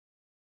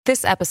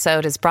This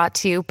episode is brought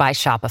to you by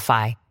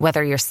Shopify.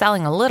 Whether you're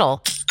selling a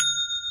little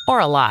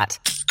or a lot,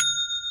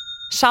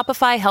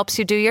 Shopify helps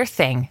you do your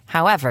thing,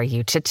 however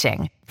you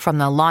cha-ching. From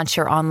the launch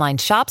your online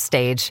shop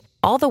stage,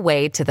 all the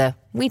way to the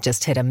we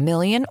just hit 1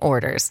 million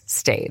orders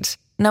stage.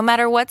 No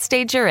matter what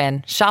stage you're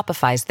in,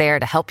 Shopify's there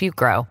to help you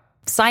grow.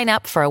 Sign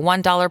up for a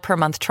 $1 per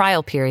month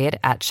trial period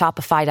at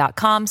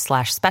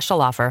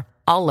shopify.com/special offer,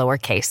 all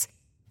lowercase.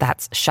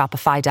 That's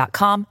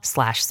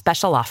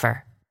shopify.com/special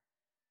offer.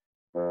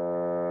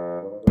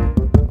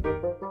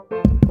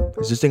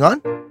 Is this thing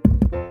on?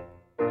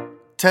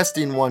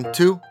 Testing 1,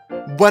 2.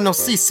 Bueno,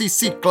 sí,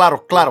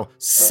 claro,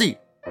 sí.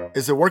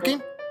 Is it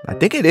working? I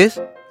think it is.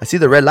 I see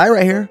the red light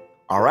right here.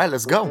 All right,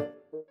 let's go.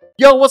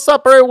 Yo, what's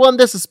up, everyone?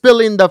 This is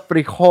Spilling the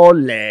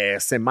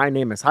Frijoles, and my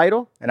name is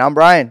Jairo, And I'm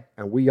Brian.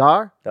 and we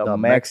are The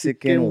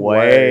Mexican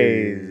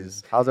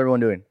Ways. How's everyone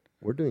doing?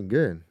 We're doing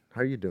good.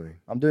 How are you doing?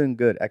 I'm doing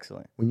good.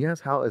 Excellent. When you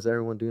ask how is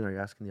everyone doing, are you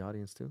asking the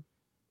audience too?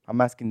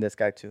 I'm asking this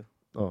guy too.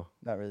 Oh,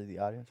 Not really the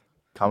audience.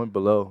 Comment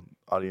below,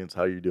 audience,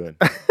 how you doing?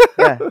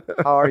 Yeah.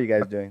 How are you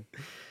guys doing?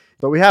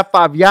 so we have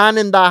Fabian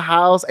in the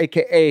house,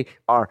 aka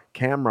our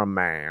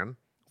cameraman.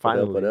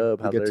 Finally, What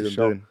up? How's everyone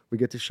doing? we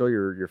get to show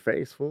your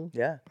face, fool.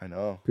 Yeah. I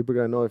know. People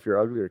gotta know if you're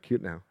ugly or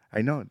cute now.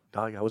 I know,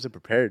 dog. I wasn't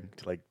prepared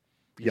to be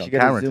You on should get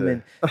camera a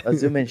today.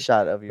 zoom in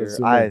shot of your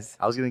zoom in. eyes.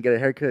 I was gonna get a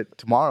haircut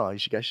tomorrow. You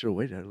guys should have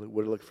waited. It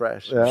would have looked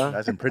fresh. Yeah.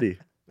 Nice and pretty.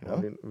 You know? I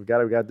mean, we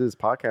gotta do this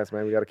podcast,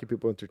 man. We gotta keep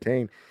people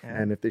entertained.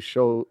 Yeah. And if they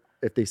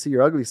see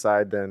your ugly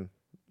side, then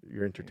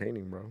you're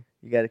entertaining, bro.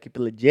 You got to keep it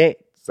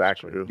legit.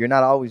 Exactly. True. You're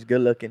not always good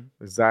looking.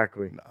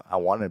 Exactly. I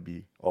want to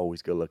be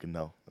always good looking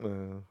though.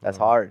 That's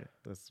hard.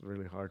 That's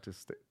really hard to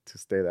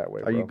stay that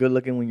way. Are you good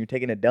looking when you're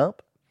taking a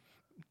dump?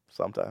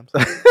 Sometimes.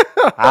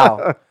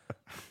 How?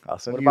 I'll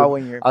send What you. about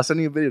when you're I'll send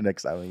you a video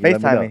next time. You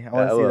let FaceTime know. me? I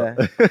want to see will.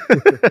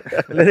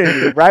 that.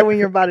 Literally, right when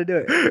you're about to do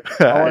it.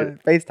 I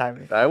want to FaceTime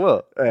me. I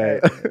will. Hey,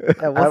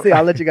 Yeah, we'll see.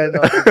 I'll let you guys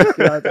know.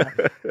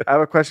 I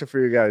have a question for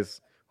you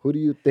guys. Who do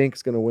you think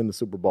is going to win the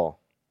Super Bowl?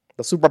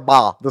 The Super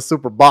Bowl. The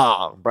Super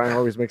Bowl. Brian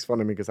always makes fun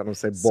of me because I don't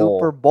say bowl.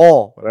 Super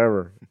Bowl.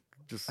 Whatever.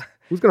 Just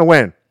who's going to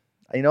win?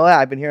 You know what?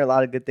 I've been hearing a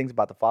lot of good things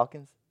about the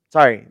Falcons.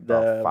 Sorry,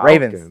 the Falcons.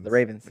 Ravens. The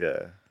Ravens.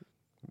 Yeah.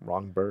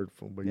 Wrong bird.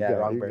 Fool, but Yeah,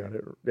 wrong you bird. got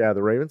it. Yeah,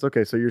 the Ravens.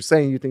 Okay, so you're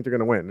saying you think they're going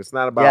to win. It's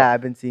not about. Yeah,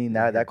 I've been seeing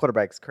that. That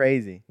quarterback's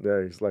crazy.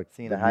 Yeah, he's like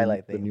Seen the a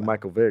highlight new, thing The new about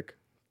Michael Vick.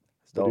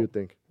 It's What do you dope.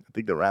 think? I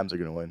think the Rams are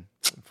gonna win.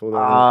 Fool,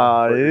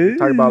 Ah,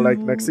 talking about like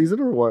next season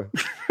or what?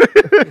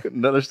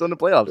 No, they're still in the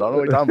playoffs. I don't know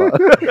what you're talking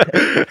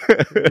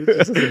about.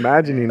 Just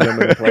imagining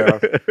them in the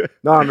playoffs.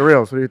 No, on the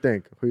real. So what do you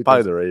think? Who you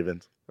Probably think? the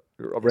Ravens.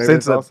 Ravens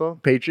Since the also?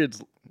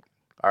 Patriots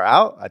are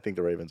out, I think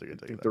the Ravens are gonna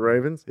take Think it. the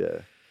Ravens? Yeah.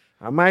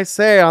 I might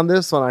say on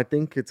this one, I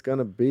think it's going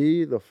to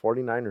be the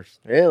 49ers.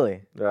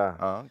 Really? Yeah.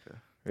 Oh, okay.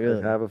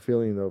 Really? I have a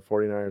feeling the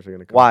 49ers are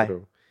going to come Why?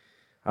 through.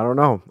 I don't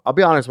know. I'll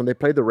be honest. When they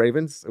played the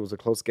Ravens, it was a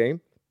close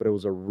game, but it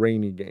was a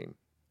rainy game.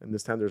 And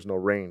this time there's no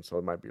rain, so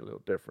it might be a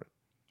little different.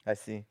 I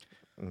see.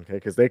 Okay,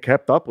 because they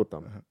kept up with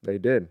them. They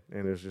did.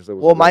 And it was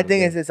Well, a my rainy thing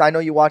game. is this. I know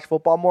you watch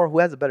football more. Who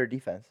has a better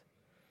defense?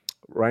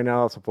 Right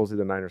now, supposedly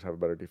the Niners have a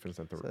better defense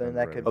than the So then than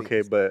that the could Ravens. be-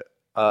 Okay, but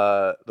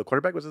the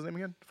quarterback, what's his name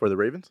again for the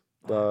Ravens?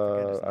 I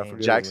forget forget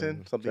his Jackson?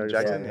 name. Something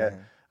Jackson?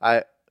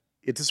 Yeah.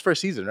 It's his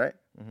first season, right?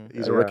 Mhm.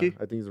 He's Yeah, a rookie. I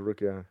think he's a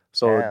rookie, yeah.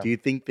 So Damn. do you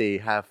think they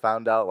have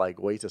found out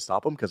ways to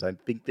stop him? Because I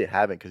think they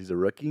haven't. Because he's a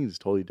rookie, he's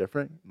totally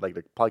different. Like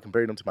they're probably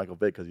comparing him to Michael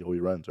Vick because he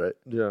always runs, right?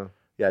 Yeah.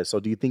 Yeah. So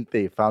do you think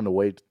they found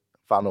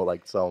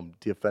some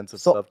defensive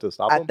So, stuff to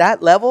stop him? At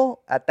that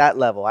level,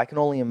 I can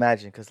only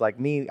imagine. Because like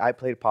me, I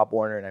played Pop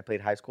Warner and I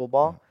played high school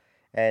ball.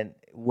 And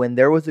when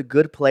there was a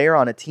good player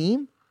on a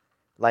team,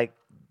 like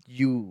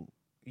you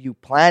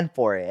plan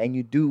for it and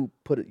you do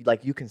put it,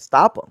 like you can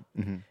stop them.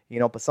 Mhm. You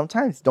know, but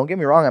sometimes, don't get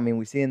me wrong, I mean,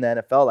 we see in the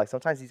NFL, like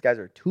sometimes these guys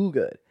are too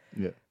good.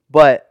 Yeah.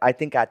 But I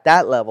think at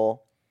that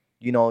level,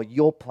 you know,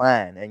 you'll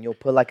plan and you'll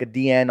put like a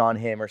DN on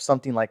him or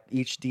something like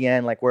each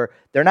DN, like where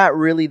they're not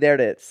really there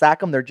to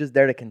sack him, they're just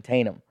there to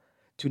contain him,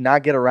 to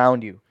not get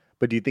around you.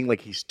 But do you think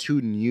he's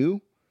too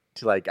new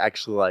to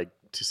actually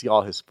to see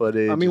all his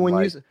footage? I mean,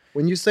 and,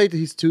 when you say that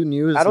he's too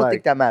new, it's I don't like,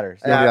 think that matters.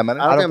 You don't think that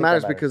matters? I don't think it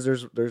matters that because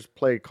there's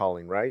play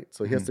calling, right?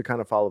 So he has Mhm. to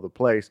kind of follow the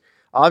plays.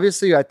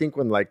 Obviously, I think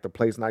when the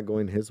play's not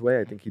going his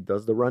way, I think he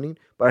does the running.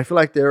 But I feel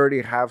like they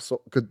already have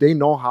because they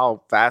know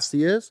how fast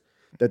he is,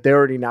 that they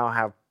already now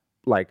have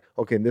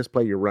okay, in this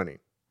play you're running,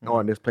 no,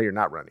 in this play you're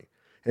not running,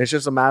 and it's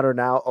just a matter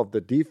now of the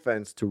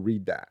defense to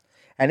read that.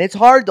 And it's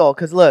hard though,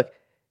 because look,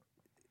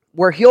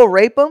 where he'll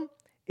rape him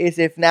is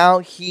if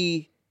now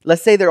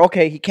let's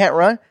say he can't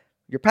run,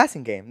 your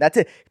passing game. That's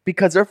it.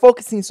 Because they're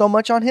focusing so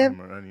much on him.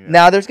 Yeah.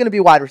 Now there's going to be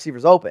wide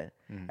receivers open.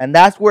 Mhm. And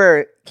that's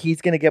where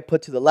he's going to get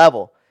put to the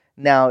level.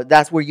 Now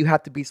that's where you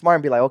have to be smart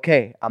and be like,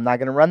 okay, I'm not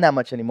going to run that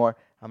much anymore.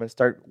 I'm going to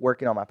start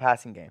working on my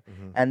passing game.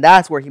 And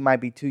that's where he might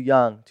be too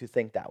young to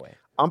think that way.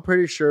 I'm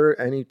pretty sure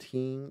any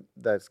team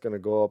that's going to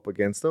go up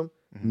against him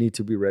need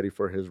to be ready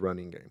for his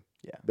running game.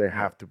 Yeah. They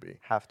have to be.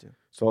 Have to.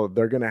 So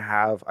they're going to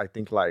have, I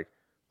think,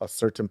 a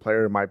certain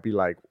player might be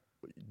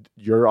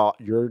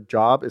your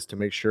job is to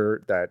make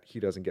sure that he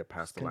doesn't get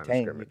past the line of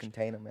You scrimmage.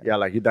 contain him. Man. Yeah,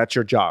 like that's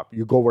your job.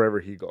 You go wherever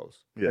he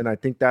goes. Yeah. And I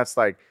think that's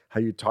like how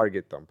you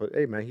target them. But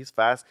hey, man, he's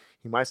fast.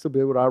 He might still be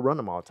able to outrun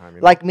them all the time.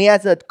 You know? Like me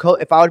as a coach,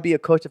 if I would be a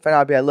coach defender,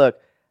 I'd be like, look,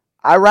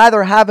 I'd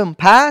rather have him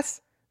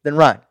pass than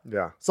run.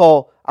 yeah,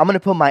 So I'm gonna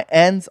put my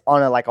ends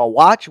on a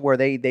watch where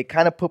they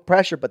kind of put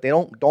pressure, but they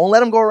don't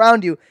let him go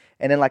around you.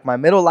 And then like my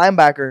middle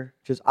linebacker,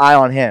 just eye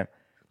on him.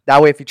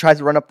 That way, if he tries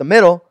to run up the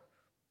middle,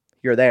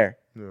 you're there.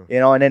 Yeah. You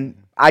know. And then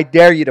I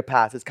dare you to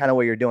pass. It's kind of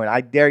what you're doing.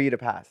 I dare you to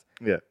pass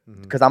Yeah.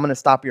 because I'm gonna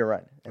stop your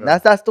run. And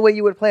that's the way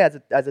you would play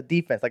as a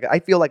defense. Like I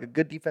feel like a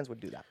good defense would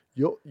do that.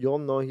 you'll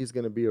know he's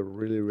gonna be a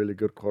really, really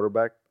good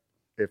quarterback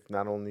if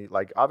not only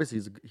like obviously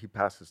he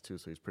passes too,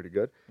 so he's pretty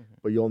good.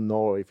 But you'll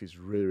know if he's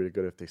really, really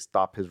good if they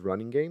stop his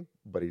running game,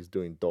 but he's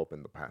doing dope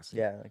in the passing.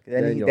 Yeah. Like,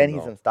 Then then you'll he's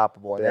know.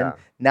 unstoppable. And Yeah. then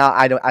now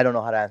I don't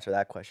know how to answer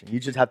that question. You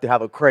just have to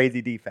have a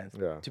crazy defense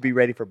Yeah. to be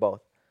ready for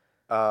both.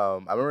 I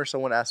remember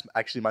someone asked,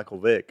 actually Michael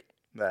Vick,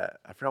 that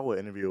I forgot what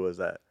interview it was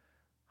that.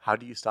 How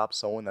do you stop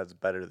someone that's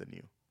better than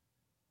you?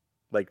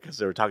 Like, because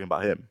they were talking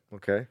about him,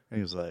 Okay. and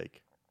he was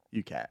like,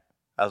 "You can't."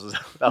 That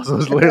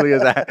was literally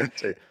his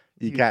answer.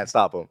 You can't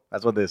stop him.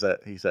 That's what they said.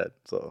 He said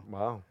so.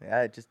 Wow.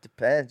 Yeah, it just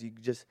depends.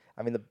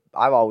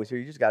 I've always heard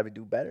you just gotta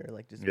do better.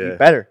 Like just be Yeah.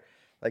 better.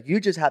 Like you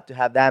just have to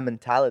have that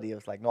mentality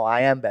of like, no,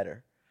 I am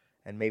better,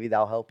 and maybe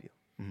that'll help you.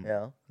 Mhm. You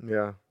know,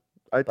 Yeah.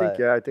 I think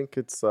But- I think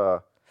it's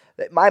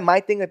my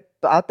thing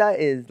about that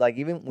is like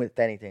even with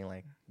anything,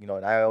 like you know,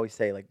 and I always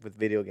say like with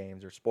video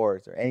games or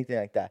sports or anything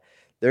like that,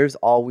 there's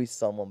always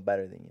someone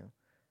better than you.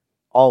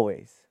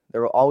 Always,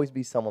 there will always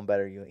be someone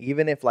better than you.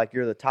 Even if like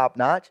you're the top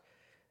notch,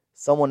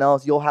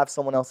 you'll have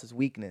someone else's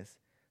weakness.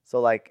 So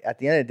like at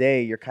the end of the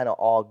day, you're kind of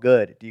all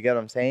good. Do you get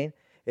what I'm saying?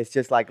 It's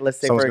just like let's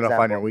say Someone's for gonna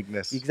example, find your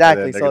weakness. and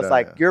exactly. then they're So it's gonna-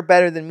 like you're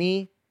better than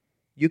me,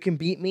 you can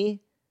beat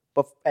me,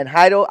 and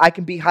Heido, I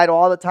can beat Heido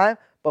all the time,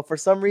 but for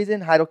some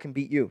reason Heido can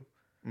beat you.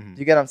 Mhm. Do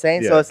you get what I'm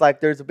saying? So Yeah. it's like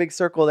there's a big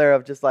circle there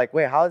of just like,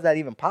 wait, how is that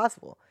even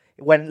possible?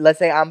 When let's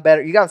say I'm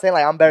better, you got what I'm saying?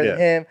 Like I'm better than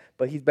Yeah. him,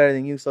 but he's better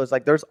than you. So it's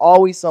like there's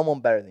always someone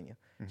better than you,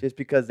 Mhm. just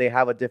because they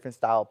have a different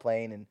style of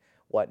playing and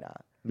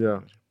whatnot. yeah.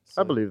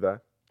 So I believe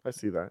that. I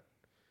see that.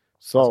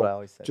 that's what I So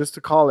always say. just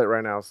to call it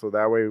right now, so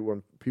that way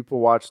when people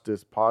watch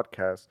this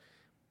podcast,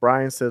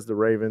 Brian says the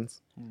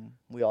Ravens.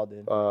 We all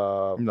did. No, he's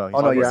Oh, no,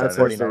 talking you about said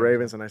Brian that. says the 49ers.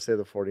 Ravens, and I say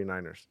the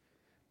 49ers.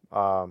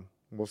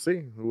 We'll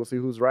see. We'll see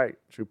who's right.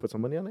 Should we put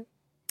some money on it?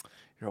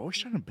 You're always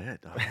trying to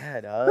bet, dog.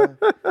 Yeah, dog.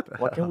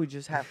 Why can't we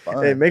just have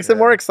fun? It makes it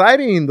more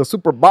exciting. The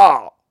Super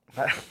Bowl.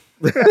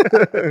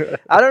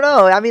 I don't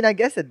know. I mean, I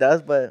guess it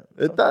does, but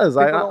It does.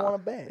 People don't want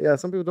to bet. Yeah,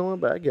 some people don't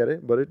want to bet. I get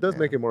it, but it does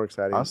make it more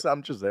exciting. Honestly,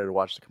 I'm just there to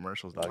watch the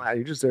commercials, dog.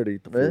 You're just there to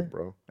eat the Really? food,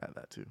 bro. Yeah,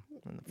 that too.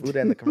 And the food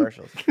and the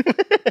commercials.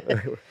 I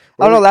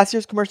don't know. Last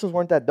year's commercials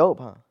weren't that dope,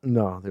 huh?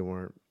 No, they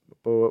weren't.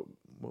 But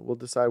we'll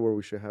decide where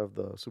we should have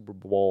the Super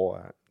Bowl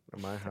at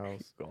my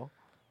house,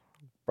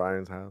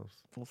 Brian's house,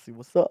 We'll see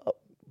what's up.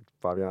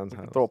 Fabian's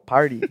house. Throw a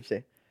party and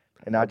shit.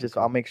 And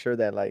I'll make sure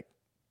that like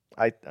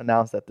I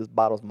announce that this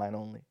bottle's mine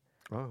only.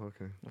 Oh,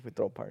 okay. If we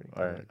throw a party.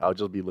 All right, I'll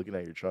just be looking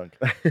at your trunk.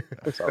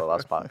 I saw the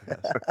last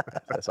podcast.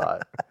 I saw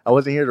it. I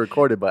wasn't here to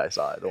record it, but I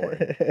saw it. Don't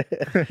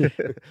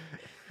worry.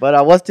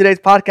 But what's today's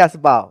podcast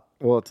about?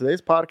 Well,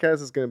 today's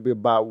podcast is going to be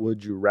about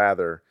Would You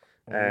Rather.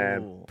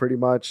 And Ooh. pretty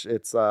much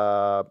it's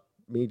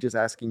me just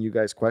asking you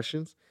guys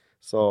questions.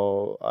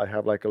 So I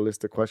have like a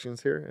list of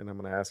questions here, and I'm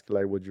going to ask you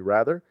like, would you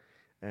rather?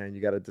 And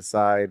you got to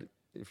decide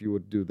if you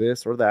would do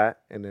this or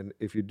that. And then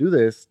if you do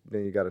this,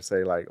 then you got to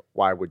say like,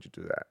 why would you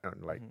do that?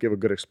 And like give a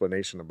good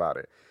explanation about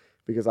it.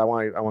 Because I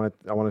want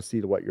to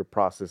see what your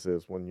process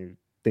is when you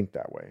think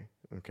that way.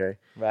 Okay.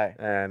 Right.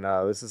 And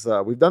this is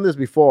we've done this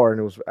before, and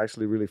it was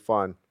actually really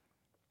fun.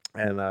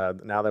 And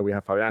now that we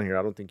have Fabian here,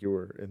 I don't think you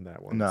were in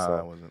that one. No, so,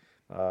 I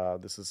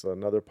wasn't. this is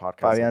another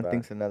podcast. of Fabian that.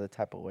 thinks another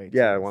type of way.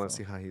 Yeah, too, I want to so.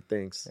 see how he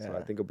thinks. So I Yeah.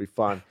 think it'll be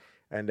fun.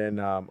 And then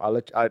I'll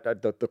let you,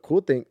 the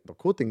cool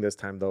thing this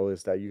time though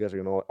is that you guys are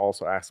gonna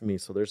also ask me.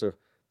 So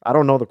I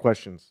don't know the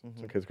questions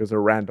because they're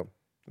random.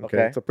 Okay?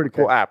 Okay, It's a pretty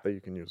cool app that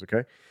you can use.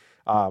 Okay,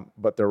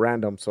 but they're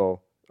random.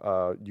 So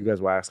you guys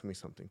will ask me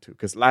something too.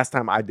 Because last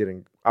time I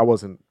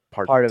wasn't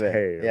Part of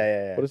it.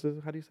 Yeah. What is it?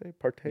 How do you say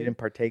partake? You didn't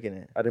partake in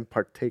it. I didn't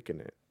partake in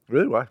it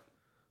Really? Why?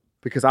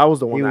 because I was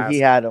the one. He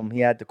had them.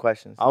 He had the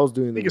questions. I was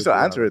doing. You the can still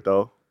answer it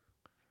though.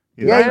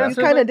 Yeah, you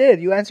answered kind them? of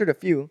did. You answered a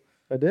few.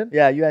 I did.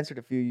 Yeah, you answered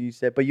a few. You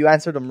said, but you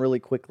answered them really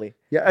quickly.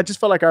 Yeah, I just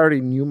felt like I already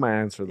knew my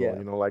answer though. Yeah.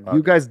 You know, like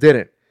you guys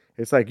didn't.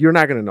 It's like you're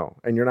not gonna know,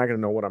 and you're not gonna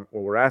know what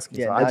we're asking.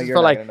 Yeah, so now I just you're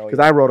felt not like gonna know because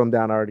either. I wrote them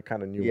down, I already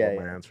kind of knew Yeah, what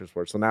my yeah. answers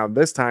were. So now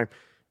this time,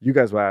 you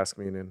guys will ask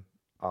me, and then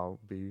I'll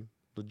be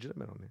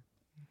legitimate on it.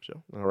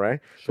 Sure. All right.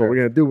 So Sure. what we're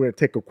gonna do? We're gonna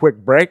take a quick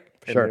break,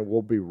 and Sure. then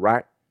we'll be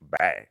right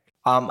back.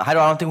 I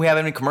don't think we have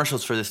any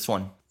commercials for this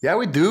one. Yeah,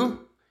 we do.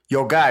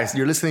 Yo, guys,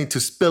 you're listening to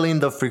Spilling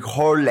the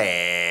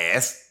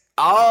Frijoles.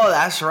 Oh,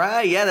 that's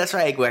right. Yeah, that's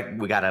right.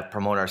 We got to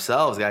promote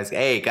ourselves, guys.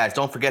 Hey, guys,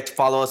 don't forget to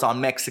follow us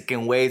on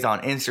Mexican Ways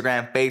on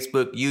Instagram,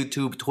 Facebook,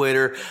 YouTube,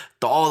 Twitter.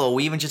 Todo.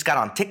 We even just got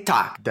on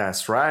TikTok.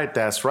 That's right.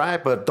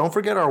 But don't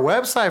forget our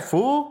website,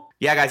 fool.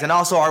 Yeah, guys, and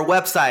also our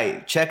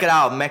website. Check it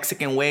out,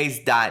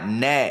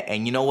 MexicanWays.net.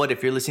 And you know what?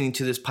 If you're listening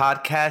to this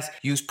podcast,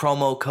 use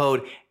promo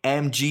code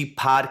MG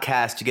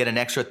Podcast to get an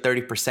extra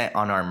 30%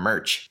 on our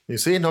merch. You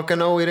see, no que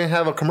no, we didn't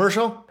have a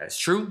commercial. That's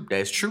true.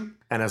 That's true.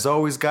 And as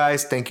always,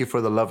 guys, thank you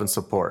for the love and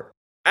support.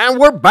 And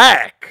we're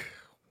back.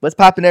 What's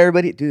popping,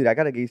 everybody? Dude, I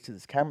gotta get used to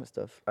this camera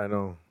stuff. I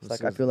know. It's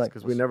like, I feel like-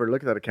 because we never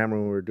looked at a camera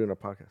when we were doing a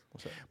podcast.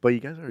 But you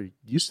guys are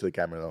used to the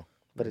camera though.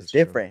 But it's That's true.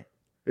 different.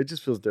 It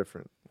just feels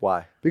different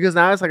Why? because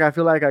now it's like I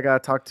feel like I gotta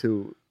talk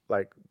to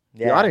like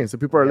the Yeah. audience. The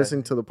people are Yeah.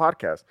 listening to the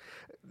podcast.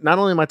 Not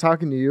only am I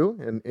talking to you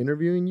and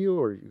interviewing you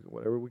or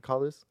whatever we call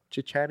this,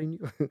 chit chatting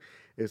you,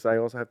 is I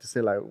also have to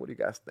say like, what do you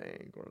guys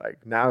think? Or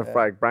like now if Yeah.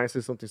 like Brian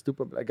says something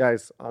stupid, I'm like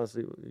guys,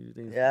 honestly, what do you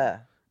think? Yeah.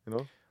 You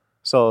know,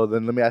 So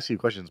then let me ask you a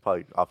question. It's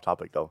probably off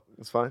topic though.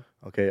 it's fine.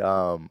 Okay.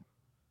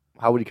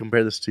 How would you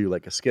compare this to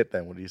like a skit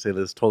then? Would you say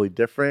this is totally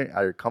different, out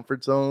of your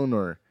comfort zone,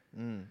 or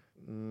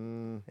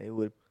It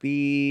would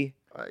be.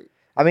 I-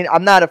 I mean,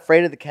 I'm not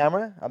afraid of the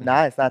camera. I'm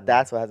not. It's not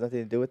that. So it has nothing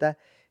to do with that.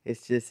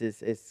 It's just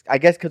it's. I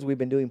guess because we've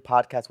been doing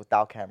podcasts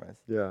without cameras,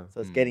 Yeah,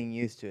 so it's getting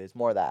used to it. It's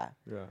more that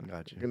yeah.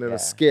 Got you. And then Yeah. a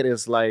skit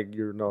is like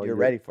you're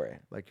ready for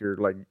it. like you're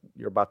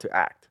about to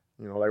act.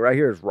 You know, like right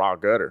here is raw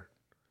gutter.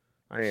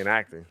 I ain't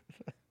acting.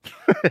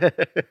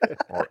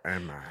 Or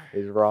am I?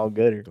 It's raw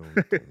gutter.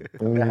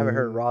 I haven't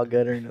heard raw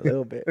gutter in a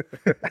little bit.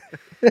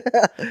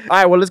 All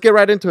right, well, let's get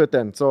right into it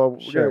then. So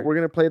Sure. we're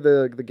gonna play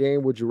the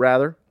game. Would you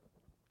rather?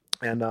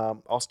 And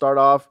I'll start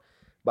off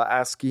by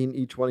asking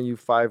each one of you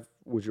 5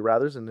 would you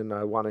rather's, and then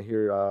I want to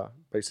hear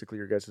basically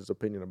your guys'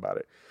 opinion about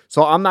it.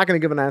 So I'm not gonna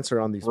give an answer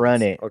on these. Run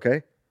ones, it.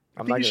 okay? I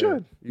I'm think not you gonna-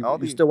 should. You, I'll you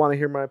be- still want to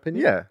hear my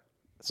opinion? Yeah.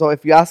 So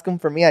if you ask them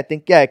for me, I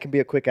think it can be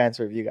a quick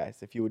answer of you guys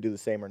if you would do the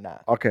same or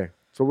not. Okay.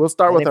 So we'll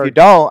start And with if our. you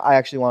don't, I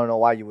actually want to know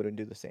why you wouldn't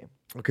do the same.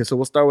 Okay, so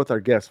we'll start with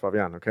our guest,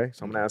 Fabian, okay?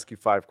 So I'm going to ask you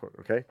 5 quick,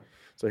 okay?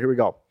 So here we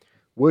go.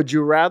 Would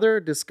you rather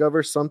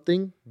discover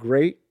something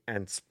great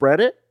and spread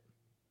it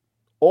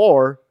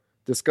or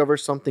discover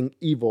something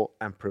evil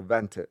and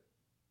prevent it?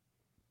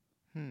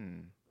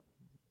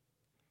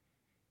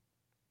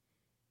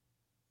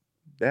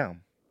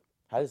 Damn.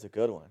 That is a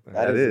good one. That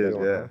That is is a a good good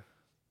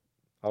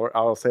one, one. huh?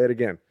 I'll say it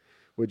again.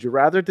 Would you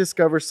rather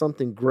discover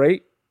something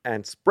great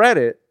and spread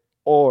it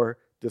or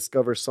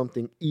discover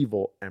something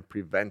evil and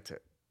prevent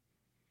it?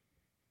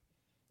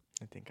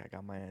 I think I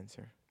got my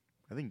answer.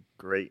 I think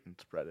great and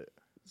spread it.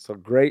 So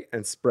great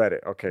and spread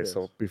it. Okay, Yes.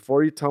 so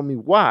before you tell me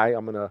why,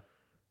 I'm going to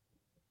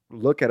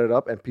look at it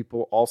up and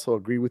people also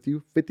agree with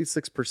you.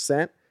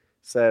 56%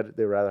 said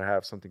they'd rather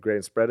have something great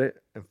and spread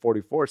it, and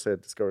 44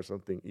 said discover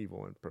something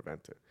evil and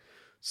prevent it.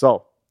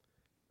 So,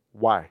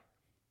 why?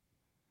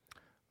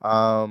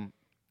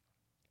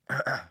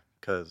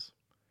 Because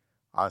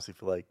honestly,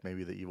 feel like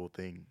maybe the evil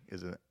thing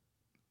isn't.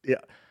 Yeah.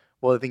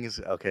 Well, the thing is,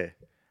 okay,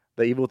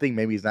 the evil thing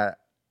maybe is not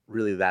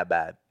really that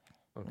bad.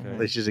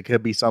 Okay. It's just it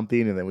could be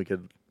something, and then we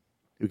could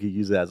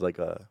use it as like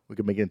we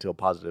could make it into a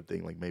positive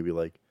thing. Like maybe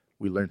like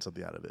we learned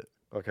something out of it.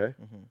 Okay.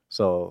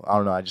 So I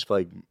don't know. I just feel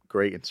like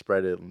great and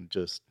spread it and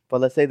just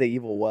But let's say the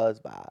evil was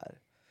bad.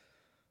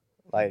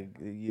 Like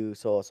you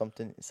saw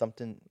something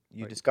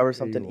you Like discover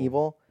something evil.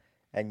 evil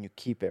and you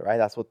keep it, right?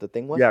 That's what the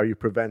thing was? Yeah, you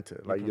prevent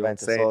it. You Like you prevent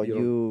don't it. say So it. don't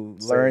you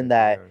say learn it,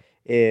 that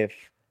yeah. if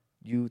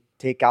you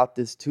take out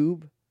this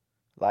tube,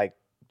 like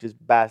just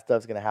bad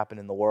stuff's gonna happen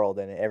in the world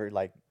and every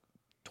like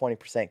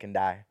 20% can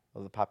die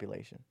of the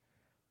population.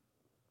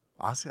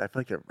 honestly, I feel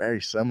like they're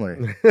very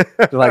similar.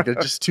 They're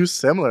just too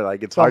similar.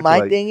 Like it's So hard my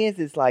to like. thing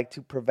is like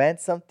to prevent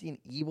something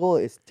evil,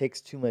 it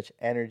takes too much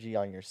energy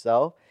on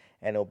yourself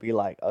and it'll be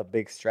like a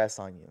big stress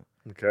on you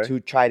Okay. to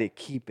try to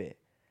keep it.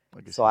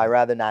 like you So said. I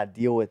rather not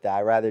deal with that.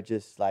 I rather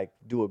just like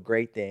do a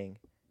great thing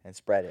and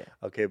spread it.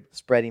 Okay,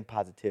 Spreading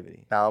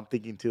positivity. now I'm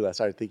thinking too. I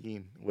started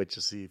thinking, wait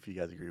to see if you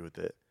guys agree with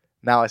it.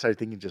 Now I started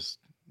thinking just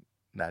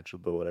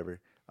natural, but whatever.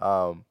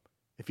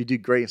 If you do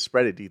great and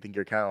spread it, do you think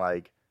you're kind of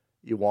like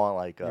you want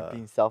like You're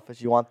being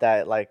selfish. You want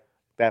that like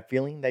that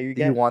feeling that you do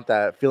get. you want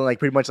that feeling like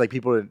pretty much like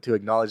people to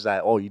acknowledge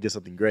that you did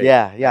something great?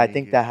 Yeah, yeah. I And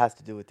think you- that has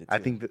to do with it. Too. I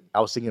think that I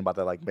was thinking about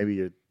that like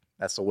maybe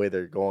that's the way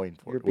they're going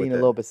for. you're with being a it.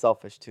 little bit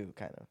selfish too,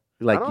 kind of.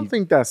 like I don't you,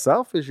 think that's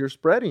selfish. You're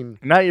spreading.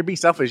 not you're being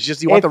selfish.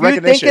 Just you want If the you're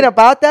recognition. thinking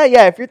about that,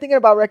 yeah. If you're thinking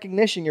about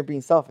recognition, you're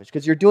being selfish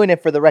because you're doing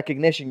it for the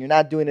recognition. You're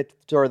not doing it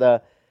for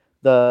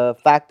the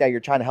fact that you're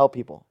trying to help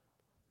people.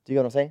 Do you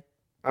get what I'm saying?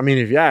 I mean,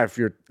 if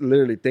you're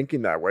literally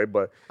thinking that way,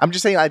 but I'm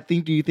just saying.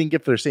 Do you think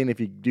if they're saying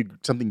if you do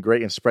something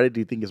great and spread it, do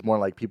you think it's more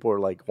like people are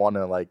like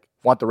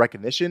want the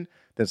recognition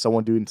than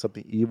someone doing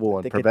something evil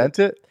and think prevent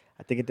it?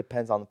 I think it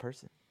depends on the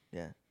person.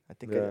 Yeah, I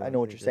think Yeah, I know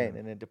what I you're think, saying, yeah.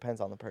 and it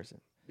depends on the person.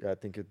 yeah, I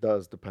think it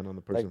does depend on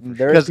the person. Like for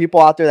sure. there's people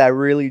out there that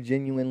really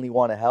genuinely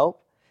want to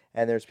help,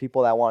 and there's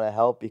people that want to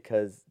help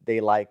because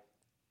they like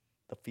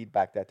the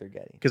feedback that they're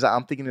getting. Because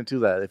I'm thinking into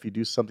that if you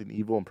do something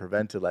evil and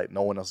prevent it, like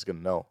no one else is gonna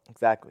know.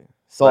 Exactly.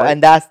 So Right.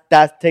 and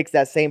that takes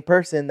that same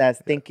person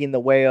that's thinking the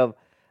way of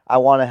I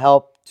want to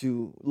help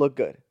to look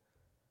good.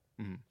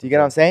 Mhm. Do you get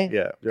what I'm saying?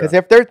 Yeah. Because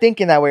if they're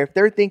thinking that way, if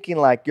they're thinking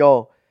like,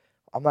 yo,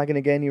 I'm not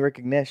gonna get any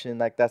recognition,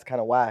 like that's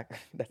kind of whack.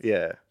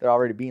 Yeah. They're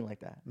already being like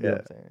that. You know Yeah.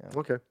 what I'm saying? Yeah.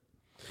 Okay.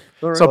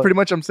 So pretty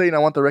much, I'm saying I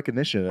want the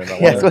recognition. And I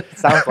Yeah, that's want what it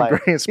sounds like.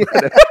 Gray and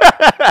spread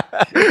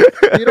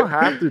it. you don't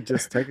have to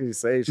just technically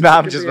say. It Nah,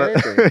 I'm could just. be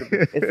anything. It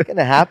could be- It's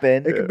gonna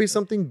happen. It could be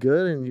something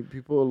good, and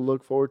people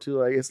look forward to.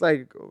 Like it's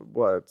like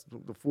what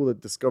the fool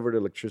that discovered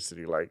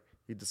electricity. Like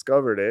he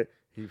discovered it,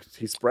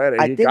 he spread it,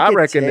 I he think got it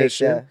takes,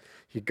 recognition.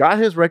 He got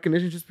his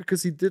recognition just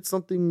because he did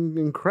something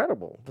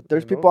incredible. But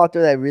there's you know? people out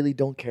there that really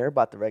don't care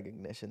about the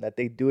recognition. That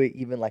they do it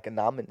even like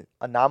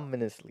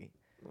anonymously.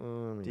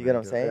 Do you get what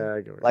I'm saying? Yeah,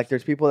 I get what Like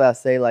there's people that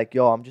say like,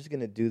 "Yo, I'm just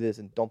gonna do this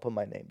and don't put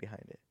my name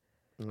behind it."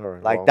 you're saying. All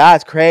right, Like well,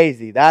 that's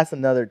crazy. That's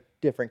another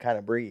different kind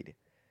of breed.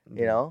 Mm-hmm.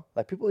 You know,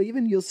 like people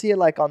even you'll see it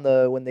like on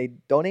the when they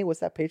donate. What's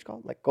that page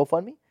called? Like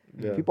GoFundMe.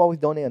 Yeah. People always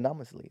donate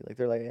anonymously. Like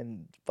they're like,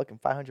 and fucking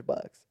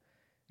 $500.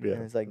 Yeah.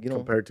 And it's like you know,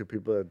 compared to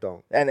people that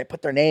don't. and they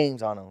put their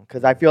names on them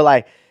because I feel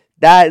like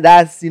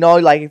that's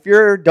like if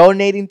you're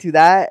donating to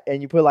that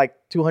and you put like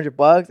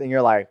 $200 and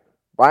you're like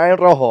Brian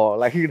Rojo,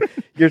 like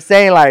you're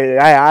saying like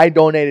I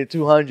donated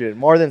 200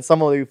 more than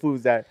some of the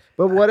foods that.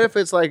 But what if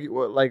it's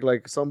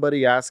like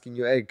somebody asking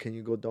you, "Hey, can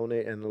you go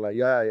donate?" And they're like,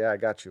 "Yeah, I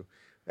got you."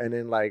 And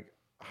then like,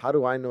 how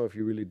do I know if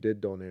you really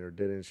did donate or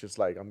didn't? It's just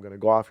like I'm gonna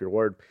go off your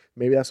word.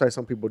 Maybe that's why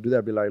some people do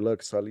that. Be like,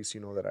 "Look, so at least you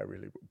know that I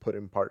really put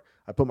in part.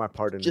 I put my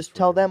part in." this Just for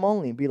tell you." them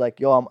only. Be like,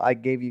 yo, I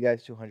gave you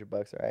guys $200,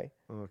 all right?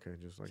 Okay,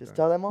 just like Just that.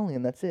 tell them only,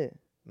 and that's it.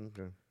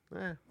 Okay,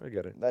 I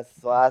get it.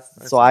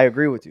 So I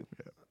agree with you.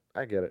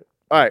 I get it.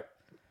 All right,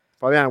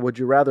 Fabian, would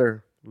you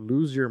rather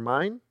lose your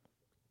mind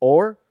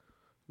or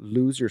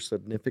lose your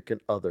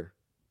significant other?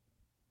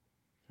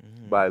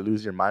 By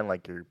lose your mind,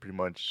 like you're pretty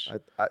much.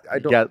 I You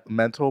don't. got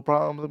mental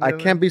problems. I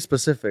can't be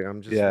specific.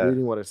 I'm just Yeah.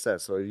 reading what it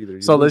says. So either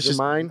you So lose let's your just.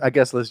 mind. I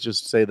guess let's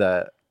just say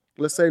that.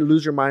 Let's say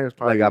lose your mind is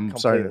probably Like I'm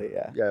sorry. Completely,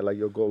 yeah. yeah, like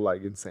you'll go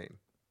like insane.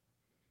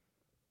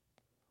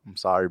 I'm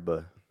sorry,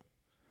 but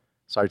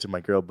sorry to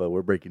my girl, but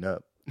we're breaking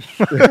up.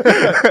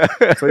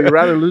 So you'd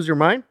rather lose your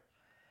mind?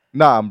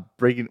 No, I'm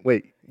breaking.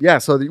 Wait. Yeah.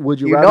 So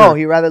would you You rather know,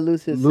 he'd rather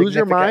lose his lose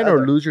your significant mind or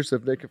other. lose your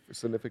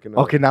significant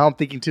other? Okay, now I'm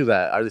thinking too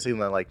that are they saying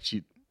that like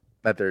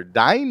that they're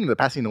dying, they're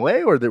passing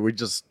away, or that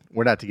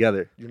we're not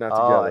together? You're not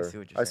Oh, together. I see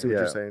what you're I see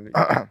what saying.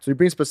 you're saying. So you're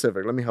being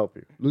specific. Let me help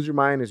you. Lose your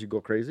mind as you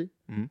go crazy,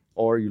 Mhm.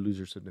 or you lose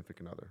your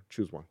significant other.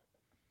 Choose one.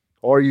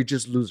 Or you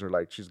just lose her,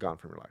 like she's gone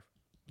from your life.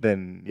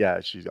 Then yeah,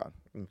 she's gone.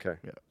 Okay.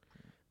 Yeah.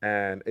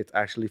 And it's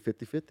actually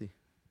 50-50.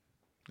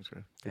 That's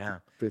good. Yeah.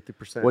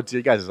 50%. What's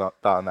your guys' thought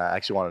on that? I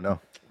actually want to know.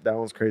 That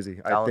one's crazy.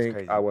 That I one's think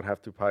crazy. I would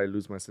have to probably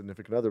lose my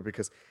significant other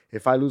because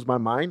if I lose my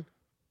mind,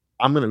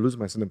 I'm gonna lose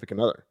my significant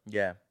other.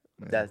 Yeah.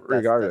 That's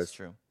Regardless. That's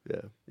true.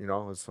 Yeah. You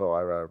know, so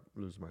I rather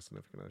lose my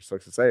significant other.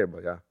 Sucks to say it,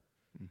 but yeah.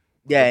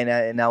 Yeah,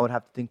 and I would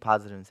have to think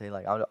positive and say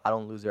like I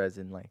don't lose her as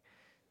in like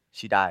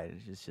she died.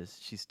 It's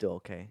just she's still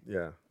okay.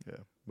 Yeah. Yeah.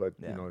 But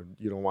Yeah. you know,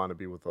 you don't want to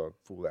be with a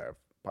fool that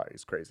probably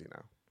is crazy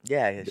now.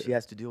 Yeah, she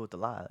has to deal with a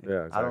lot. Like, Yeah, I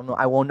don't exactly. know.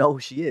 I won't know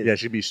who she is. Yeah,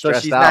 she'd be so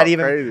stressed she's out. not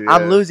even. Crazy,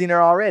 I'm yeah. losing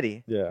her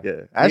already. Yeah. Yeah,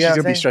 know and she's what I'm gonna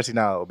be saying? stressing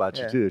out about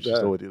Yeah. you too. If she's Yeah.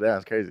 still with you.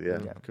 That's crazy. Yeah.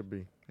 Yeah. Could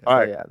be. So, All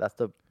right. yeah, that's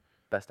the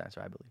best answer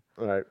I believe.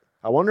 All right.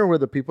 I wonder where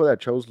the people that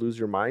chose lose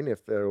your mind,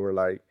 if they were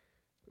like,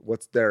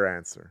 what's their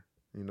answer?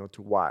 You know,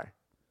 to why?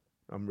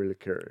 I'm really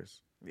curious.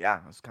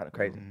 Yeah, it's kind of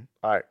crazy. Mhm.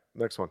 All right,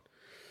 next one.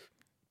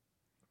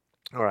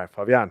 All right,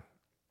 Fabian.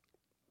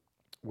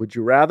 Would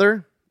you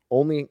rather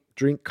only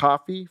drink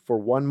coffee for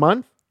 1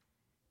 month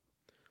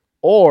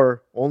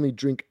or only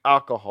drink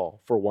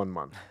alcohol for 1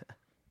 month?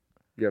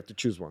 You have to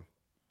choose one.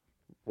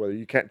 Well,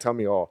 you can't tell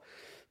me, oh,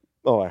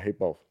 I hate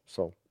both.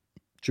 So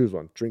choose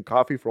one. Drink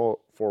coffee for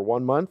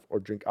 1 month or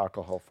drink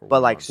alcohol for But,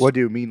 1 like, month. What do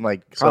you mean,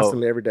 like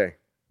Constantly every day.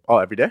 Oh,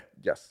 every day?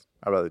 Yes.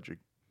 I'd rather drink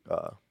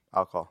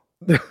alcohol.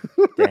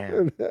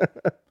 Damn.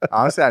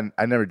 Honestly,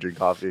 I never drink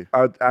coffee.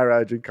 I'd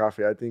rather drink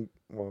coffee. I think,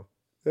 well,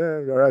 yeah,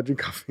 I'd rather drink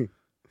coffee.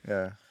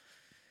 Yeah.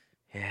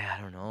 Yeah,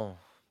 I don't know.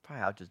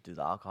 Probably I'll just do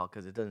the alcohol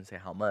because it doesn't say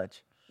how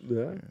much.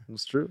 Yeah,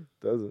 it's true.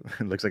 Does it?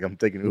 It looks like I'm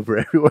taking Uber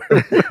everywhere for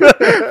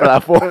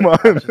that 4 I'll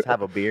months. just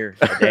have a beer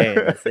a day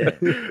and that's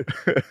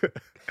it.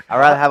 I'd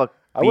rather have a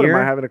I wouldn't beer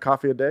mind having a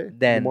coffee a day. In the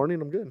Then-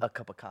 morning, I'm good. a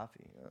cup of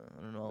coffee.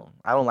 I don't know.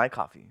 I don't like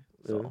coffee.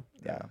 So,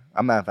 Yeah.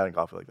 I'm not a fan of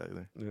coffee like that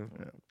either.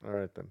 Yeah. All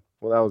right, then.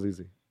 Well, that was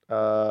easy.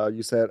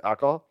 You said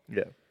alcohol?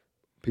 Yeah.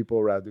 People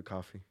would rather do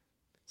coffee.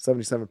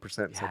 77%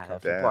 said Yeah,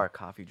 coffee. people are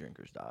coffee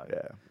drinkers, dog.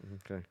 Yeah.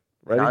 Okay.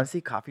 And Ready? honestly,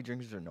 coffee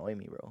drinkers annoy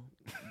me, bro.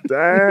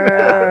 Damn.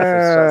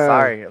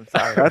 Sorry, I'm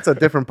sorry. That's a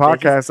different They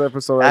just- podcast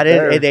episode right That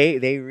is, there.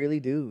 they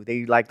really do.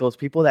 They like those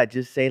people that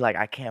just say like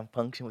I can't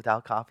function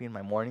without coffee in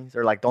my mornings,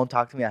 or like don't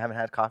talk to me. I haven't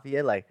had coffee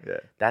yet. Like Yeah.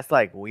 that's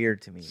like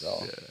weird to me, bro.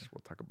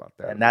 We'll talk about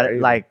that. And that later.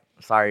 like,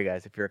 sorry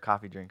guys, if you're a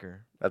coffee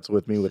drinker, That's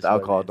with me It's with just what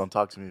it alcohol. is. Don't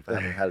talk to me if I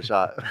haven't had a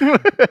shot.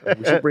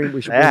 we should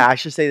bring. yeah, I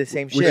should say the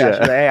same shit. I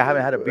should say, hey, I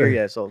haven't had a beer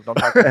yet, so don't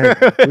talk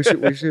to me.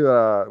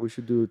 we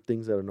should do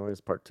things that annoy us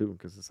part 2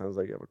 because it sounds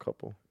like you have a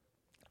couple.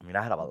 I mean,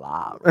 I had a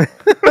lot,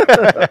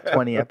 bro.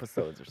 20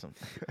 episodes or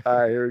something. All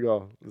right, here we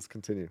go. Let's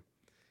continue.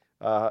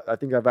 I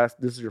think I've asked.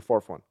 This is your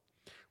 4th one.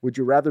 Would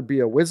you rather be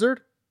a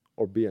wizard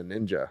or be a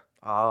ninja?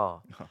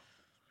 Oh,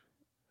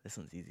 this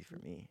one's easy for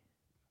me.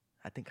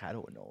 I think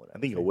Kaido would know what I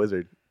think a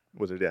wizard.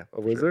 Wizard, yeah. A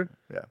for sure. wizard?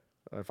 Yeah.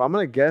 If I'm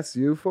gonna guess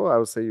you, fool, I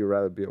would say you'd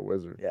rather be a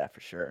wizard. Yeah, for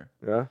sure.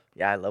 Yeah.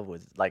 Yeah, I love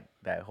wizards. Like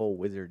that whole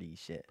wizardy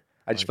shit.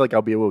 I just feel like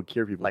I'll be able to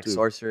cure people Like too.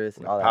 sorceress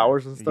and all that.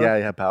 Powers and stuff. Yeah,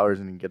 you have powers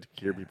and you get to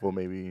cure people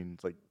maybe and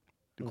it's like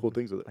do cool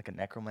things with it. Like a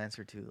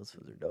necromancer too. Those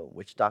fools are dope.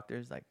 Witch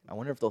doctors. Like I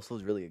wonder if those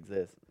fools really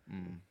exist.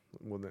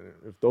 Well, then,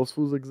 if those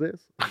fools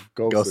exist,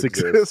 ghosts, Ghosts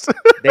exist. exist.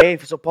 They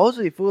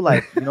supposedly fool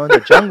like in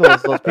the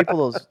jungles.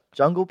 Those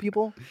jungle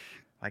people,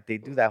 like they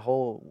do that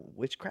whole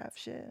witchcraft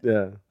shit.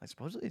 Yeah. Like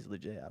supposedly it's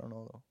legit. I don't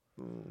know though.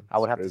 Mm, I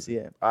would it's have to crazy. see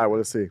it. All right, well,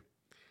 let's see.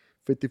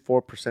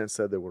 54%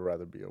 said they would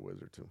rather be a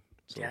wizard too.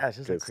 So, Yeah, it's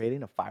just like guess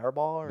creating a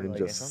fireball or like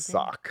ninjas something.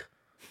 suck.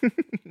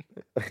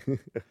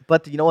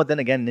 But you know what? Then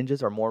again,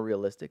 ninjas are more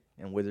realistic,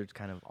 and wizards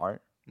kind of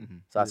aren't.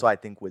 Mhm. So that's why I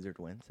think wizard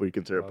wins. What do you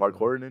consider Probably.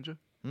 parkour ninja?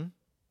 Hmm?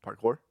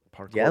 Parkour?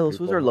 Parkour Yeah, those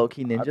fools people. are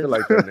low-key I feel ninjas.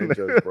 like they're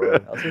ninjas, bro.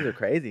 Those fools are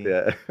crazy.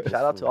 Yeah.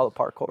 Shout out to all the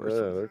parkours.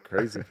 Yeah, they're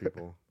crazy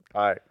people.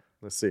 All right,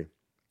 let's see.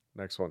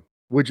 Next one.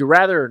 Would you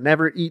rather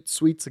never eat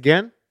sweets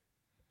again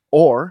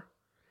or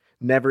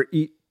never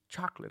eat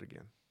chocolate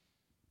again?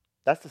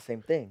 That's the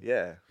same thing.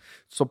 Yeah.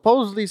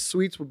 Supposedly,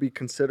 sweets would be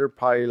considered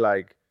probably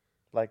like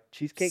Like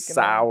cheesecake. and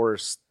all? sour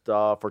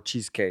stuff or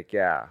cheesecake.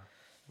 Yeah,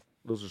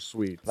 those are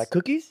sweets. Like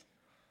cookies.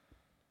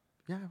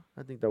 yeah,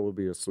 I think that would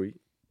be a sweet.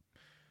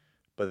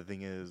 But the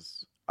thing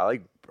is, I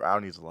like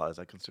brownies a lot. Is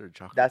that considered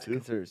chocolate That's too?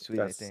 considered sweet.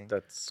 That's I think.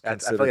 that's I feel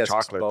considered like that's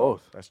chocolate.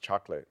 both. Though. That's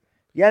chocolate.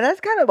 Yeah, that's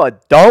kind of a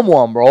dumb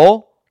one,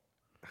 bro.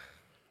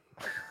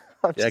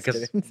 I'm Yeah, just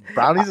because kidding.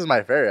 brownies is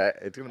my favorite.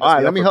 It's gonna mess All right,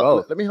 me let up me for help.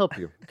 both. Let me help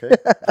you. Okay,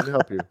 let me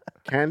help you.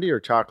 Candy or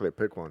chocolate?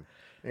 Pick one.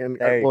 And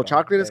There you well, go,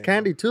 chocolate is there you go.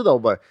 candy too, though.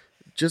 But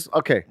just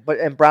okay.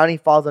 And brownie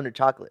falls under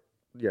chocolate.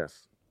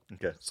 Yes.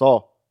 Okay.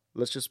 So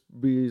let's just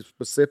be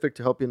specific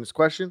to help you in this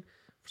question.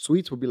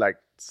 Sweets would be like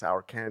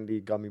sour candy,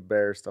 gummy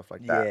bears, stuff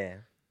like that. Yeah.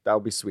 That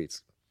would be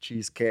sweets.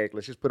 Cheesecake.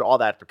 Let's just put all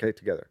that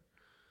together.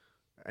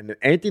 And then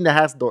anything that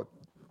has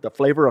the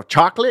flavor of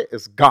chocolate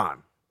is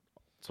gone.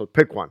 So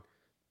pick one.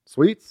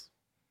 Sweets.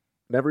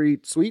 Never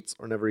eat sweets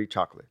or never eat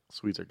chocolate.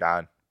 Sweets are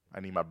gone. I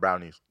need my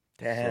brownies.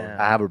 Damn.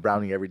 I have a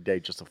brownie every day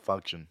just to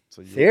function.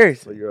 So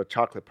Seriously. So you're a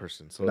chocolate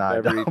person. So Nah, I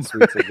never don't. eat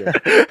sweets again.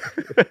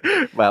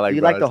 But I like Do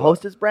you like brownies the a lot.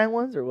 Hostess brand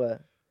ones or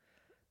what?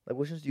 Like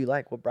which ones do you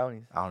like? What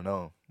brownies? I don't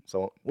know.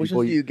 So Which people,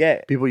 ones do you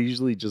get? people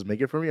usually just make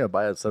it for me. I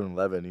buy it at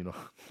 7-Eleven, you know.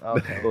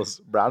 Okay. Those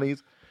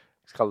brownies.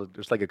 It's called.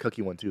 There's like a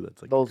cookie one too.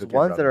 That's like Those cookie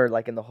ones that brownie. are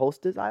like in the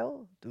Hostess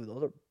aisle, dude,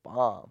 those are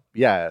bomb.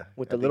 Yeah.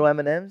 With I the little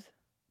think- M&Ms.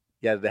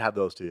 Yeah, they have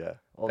those too. Yeah.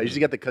 Oh, I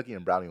usually get the cookie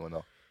and brownie one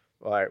though.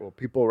 All right. Well,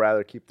 people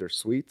rather keep their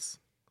sweets.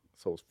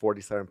 So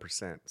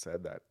 47%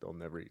 said that they'll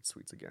never eat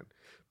sweets again.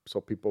 So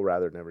people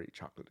rather never eat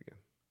chocolate again.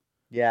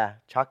 Yeah,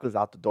 chocolate's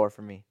out the door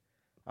for me.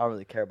 I don't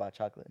really care about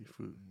chocolate.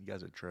 You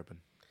guys are tripping.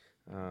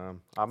 I'm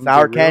gonna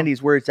Sour be real.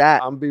 candy's where it's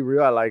at. I'm be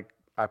real. I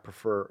don't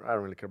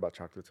really care about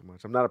chocolate too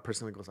much. I'm not a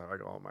person that goes like,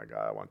 oh my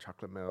god, I want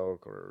chocolate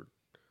milk or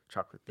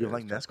chocolate. You don't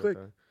this, like chocolate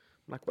Nesquik? that. I'm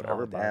like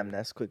whatever. Oh, damn,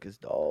 man. Nesquik is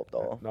dope,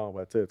 though. No,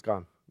 that's it. It's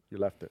gone. You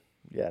left it.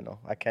 Yeah, no,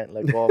 I can't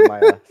let go of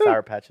my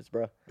Sour Patches,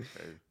 bro.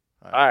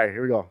 All right,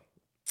 here we go.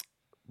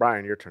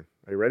 Brian, your turn.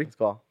 Are you ready? Let's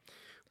go.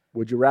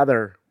 Would you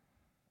rather?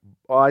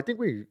 Well, I think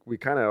we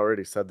kind of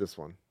already said this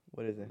one.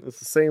 What is it? It's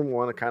the same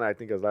one, kind of. I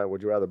think as that.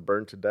 Would you rather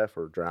burn to death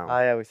or drown? Oh,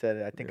 yeah, we said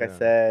it. I think I Yeah.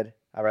 said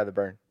I'd rather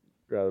burn.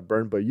 You rather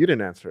burn, but you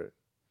didn't answer it.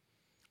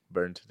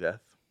 Burn to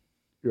death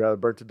You rather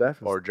burn to death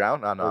or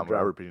drown? Oh, no, Or I'm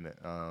drown. repeating it.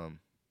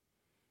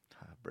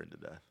 Burn to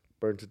death.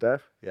 burn to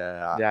death?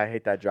 Yeah. Yeah, I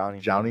hate that drowning.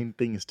 thing. Drowning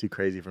thing is too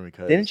crazy for me.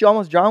 Cause Didn't you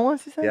almost drown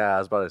once, you said? Yeah, I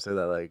was about to say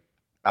that. Like,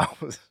 I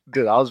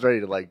was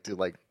ready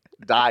to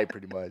die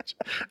pretty much.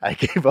 I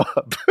gave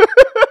up.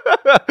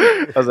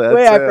 I was like,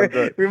 Wait, "That's it,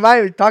 I'm done."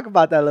 remind me, talk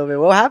about that a little bit.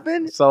 What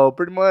happened? So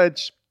pretty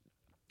much,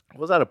 I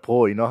was at a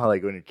pool. You know how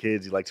like when you're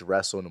kids, you like to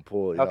wrestle in a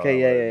pool. You know, Okay, I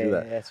yeah, wanted to yeah, do yeah,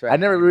 that. that's right. I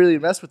never really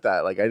messed with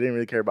that. Like I didn't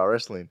really care about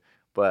wrestling,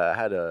 but I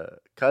had a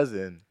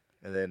cousin,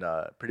 and then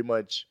pretty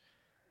much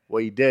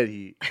what he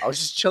did, I was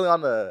just chilling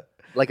on a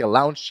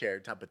lounge chair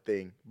type of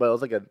thing, but it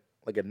was like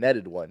a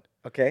netted one.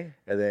 Okay.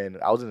 And then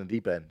I was in the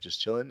deep end,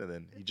 just chilling, and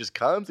then he just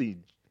comes, he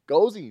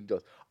goes, and he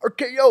goes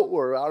RKO,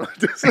 or I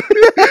don't know, just,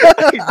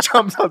 he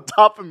jumps on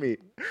top of me.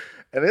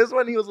 And this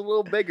one, he was a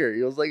little bigger.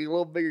 He was like a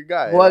little bigger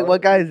guy. you know?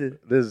 What guy is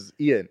it? This is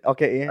Ian,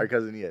 Okay, Ian. our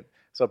cousin Ian.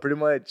 So pretty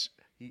much,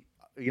 he,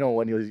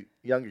 when he was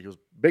younger, he was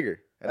bigger,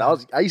 and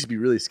I used to be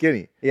really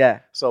skinny. Yeah.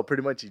 So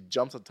pretty much, he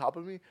jumps on top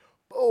of me.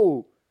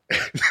 Oh,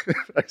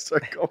 I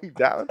start going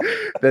down.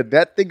 The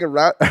net thing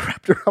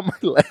wrapped around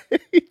my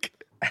leg,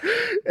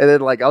 and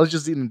then like I was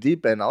just in the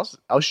deep end. I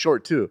was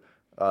short too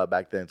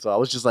back then, so I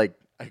was just like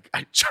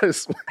I try to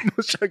swim, I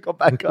was trying to go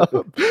back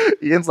up.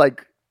 Ian's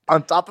like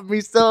on top of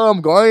me still.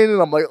 I'm going,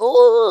 and I'm like,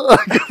 oh,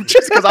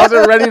 just because I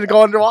wasn't ready to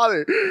go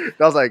underwater. And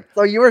I was like,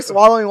 So you were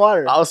swallowing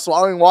water. I was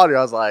swallowing water.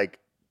 I was like,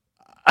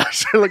 I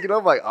started looking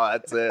up, like, oh,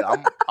 that's it.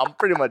 I'm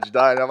pretty much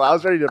done. I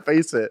was ready to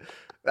face it.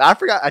 I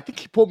forgot. I think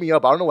he pulled me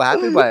up. I don't know what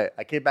happened, but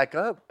I came back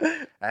up.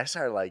 And I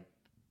started like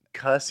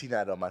cussing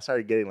at him. I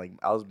started getting like,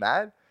 I was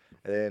mad.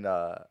 And then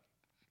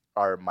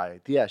my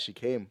tia, she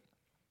came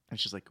and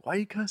she's like, why are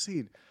you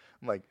cussing?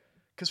 I'm like,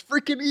 Because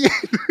freaking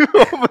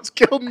Ian almost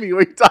killed me.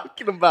 What are you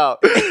talking about?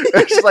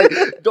 And she's like,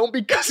 don't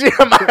be cussing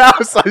at my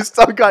house. I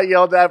still got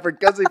yelled at for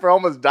cussing for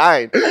almost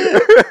dying.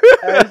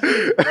 That's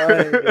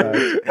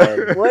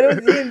funny. What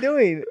was Ian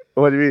doing?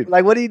 What do you mean?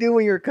 Like, what do you do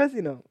when you're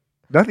cussing him?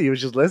 Nothing. He was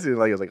just listening.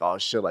 Like, he was like, oh,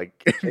 shit. Like,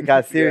 It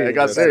got serious. Yeah, it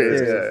got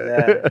serious.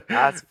 Yeah.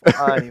 That's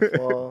funny,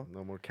 fool.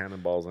 No more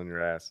cannonballs on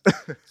your ass.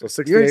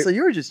 So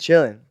You were just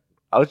chilling.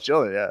 I was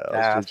chilling. Yeah. I was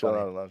That's chilling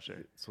funny. on a lunch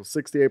break. So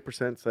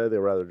 68% say they'd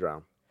rather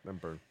drown than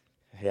burn.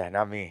 Yeah,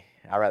 not me.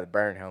 I'd rather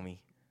burn, homie.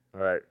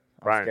 All right,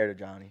 I'm Brian, scared of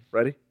drowning.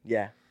 ready?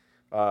 Yeah.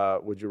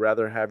 Would you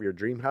rather have your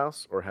dream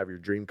house or have your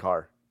dream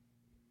car?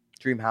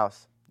 Dream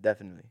house,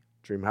 definitely.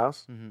 Dream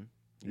house? Mm-hmm.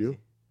 You?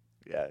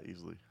 Yeah,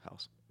 easily.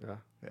 House. Yeah.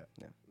 Yeah.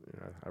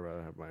 Yeah, I'd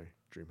rather have my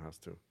dream house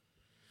too.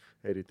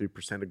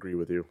 83% agree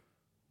with you.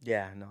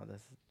 Yeah, no,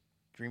 that's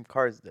dream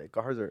cars.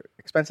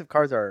 Expensive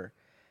cars are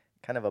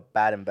kind of a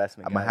bad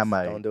investment. I'm gonna Guys. have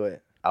my- Don't do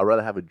it. I'd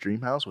rather have a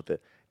dream house with a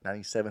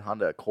 97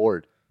 Honda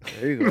Accord.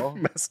 There you go.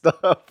 Messed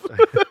up.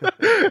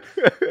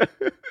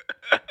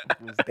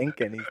 He's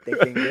thinking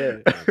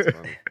good. That's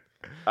funny.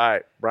 All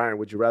right, Brian,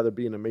 would you rather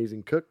be an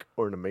amazing cook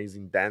or an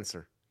amazing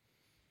dancer?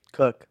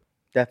 Cook,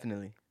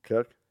 definitely.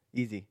 Cook?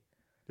 Easy.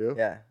 You?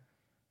 Yeah.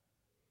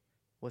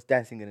 What's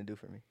dancing gonna do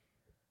for me?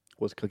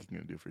 What's cooking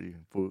gonna do for you?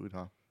 Food,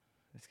 huh?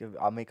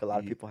 I'll make a lot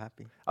of Ye- people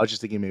happy. I was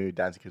just thinking maybe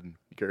dancing you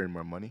could earn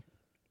more money.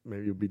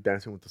 Maybe you'll be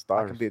dancing with the I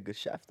stars. can be a good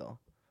chef though.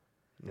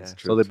 That's Yeah.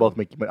 true, So they too. both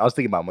make you money. I was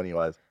thinking about money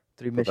wise.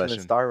 3 Michelin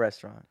Profession. star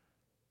restaurant.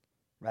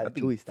 I Ratatouille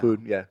think style.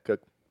 food, yeah,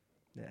 cook.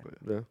 Yeah.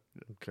 Yeah.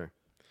 Okay.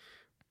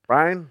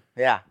 Brian,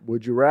 Yeah.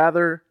 would you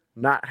rather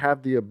not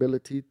have the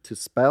ability to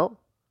spell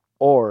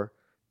or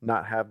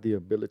not have the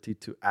ability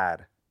to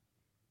add?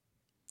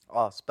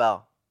 Oh,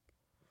 spell.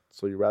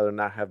 So you rather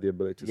not have the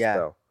ability to Yeah.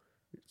 spell.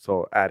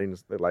 So adding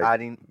is like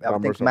Adding. I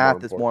numbers think are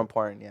math is more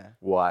important. Yeah.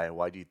 Why?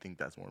 Why do you think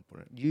that's more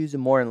important? You use it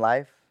more in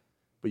life.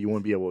 But you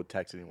won't be able to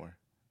text anymore.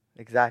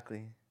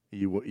 Exactly.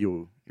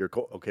 You're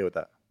okay with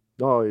that?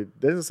 No, it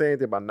doesn't say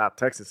anything about not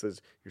texting. It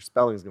says your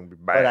spelling is gonna be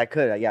bad. But I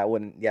could. Yeah, I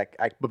wouldn't. Yeah,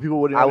 But people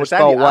wouldn't I would understand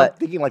spell you. what? I'm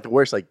thinking like the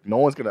worst. Like no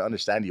one's gonna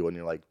understand you when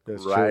you're like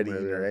That's true, writing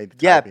maybe. or anything.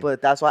 yeah, typing.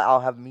 but that's why I'll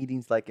have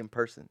meetings like in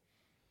person.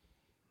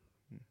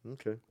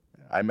 Okay.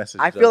 I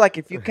message. I feel like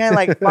if you can't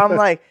like, if I'm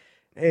like,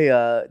 hey,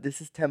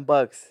 this is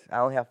 $10. I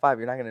only have 5.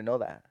 You're not gonna know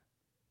that.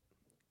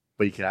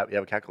 but you have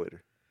a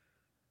calculator.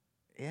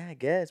 Yeah, I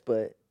guess,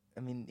 but I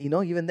mean,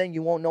 even then,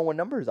 you won't know what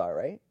numbers are,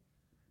 right?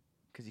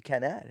 Because you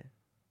can't add.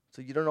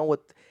 So you don't know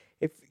what.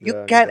 If you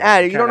Yeah, can't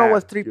add, you can't don't know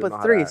what's add. 3 You don't plus know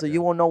how to 3, add, so yeah.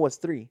 you won't know what's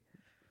 3. Do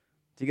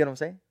you get what I'm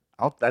saying?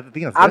 I think that's I'm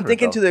different,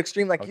 thinking though. to the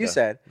extreme, like you Okay.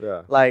 said.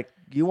 Yeah. Like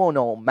you won't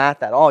know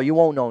math at all. You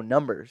won't know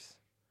numbers.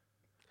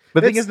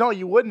 But the thing is, no,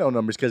 you would know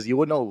numbers because you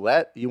would know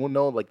you would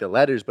know like the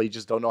letters, but you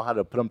just don't know how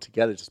to put them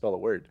together to spell a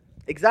word.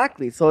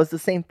 Exactly. So it's the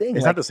same thing.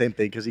 It's like, not the same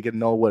thing because you can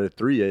know what a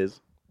 3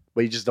 is,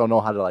 but you just don't know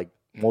how to like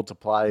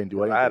multiply and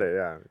do anything. Add it,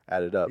 yeah.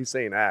 Add it up. He's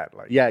saying add.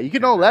 Like Yeah, you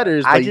can know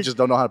letters, I but you just- just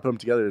don't know how to put them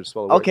together to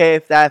spell a word. Okay,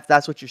 if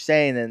that's what you're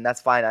saying, then that's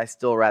fine. I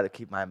still rather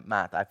keep my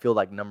math. I feel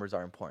like numbers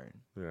are important.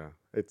 Yeah.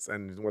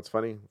 And what's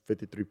funny,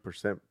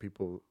 53%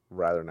 people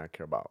rather not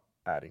care about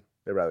adding.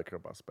 They rather care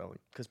about spelling.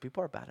 Because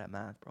people are bad at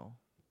math, bro.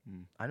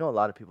 Mm. I know a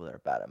lot of people that are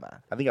bad at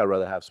math. I think I'd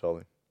rather have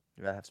spelling.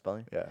 You rather have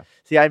spelling? Yeah.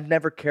 See, I've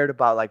never cared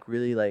about like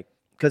really like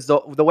because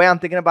the way I'm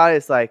thinking about it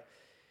is like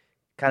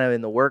kind of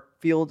in the work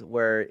field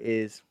where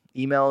is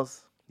emails.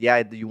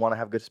 Yeah, you want to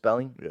have good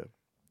spelling. Yeah.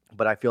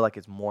 But I feel like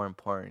it's more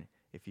important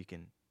if you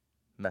can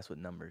mess with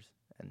numbers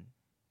and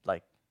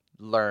like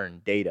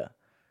learn data.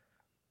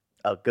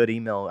 A good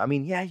email. I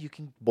mean, yeah, you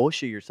can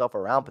bullshit yourself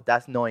around, but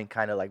that's knowing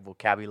kind of like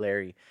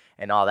vocabulary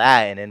and all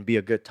that, and then be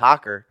a good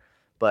talker.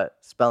 But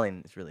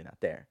spelling is really not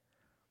there.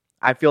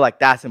 I feel like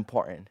that's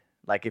important.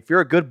 Like if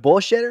you're a good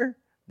bullshitter,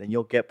 then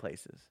you'll get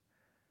places.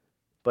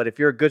 But if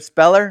you're a good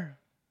speller,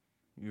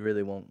 you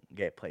really won't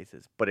get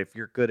places. But if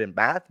you're good in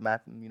math,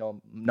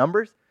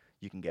 numbers,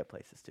 you can get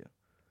places too.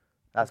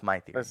 That's my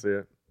theory. I see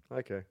it.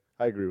 Okay.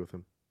 I agree with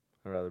him.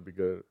 I'd rather be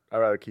good. I'd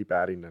rather keep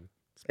adding than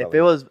spelling. If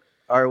it was,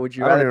 or would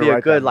you I don't rather even be a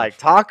write good that like much.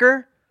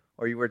 talker,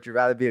 or would you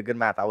rather be a good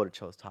math? I would have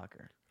chose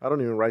talker. I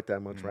don't even write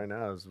that much right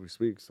now as we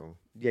speak. So,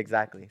 Yeah,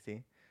 exactly.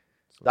 See,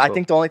 I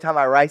think the only time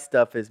I write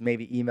stuff is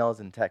maybe emails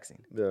and texting.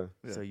 Yeah.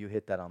 So you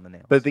hit that on the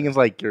nail. But the thing is,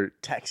 like, you're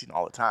texting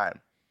all the time.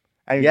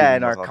 I ain't yeah, doing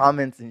and our emails all the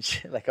comments and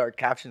shit, like our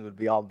captions would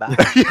be all bad.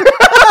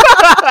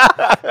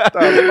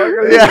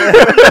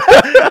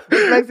 Yeah.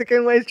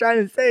 Mexican ways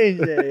trying to say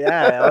shit.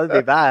 Yeah, that would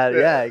be bad.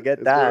 Yeah, I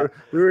get that.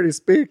 We already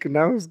speak, and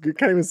now we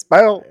can't even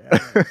spell.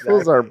 Yeah,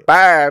 Those are exactly.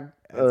 bad.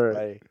 That's All right.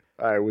 right.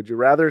 All right. Would you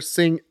rather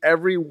sing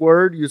every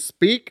word you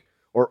speak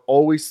or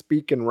always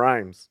speak in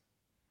rhymes?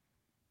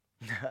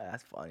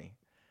 That's funny.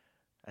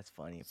 That's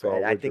funny. So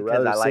But I would you think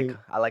because rather sing-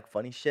 I like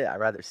funny shit, I'd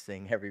rather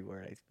sing every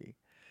word I speak.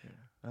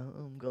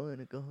 I'm going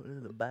to go to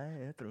the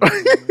bathroom.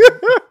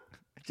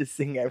 Just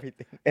sing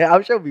everything. Yeah,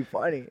 I'm sure it'll be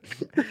funny.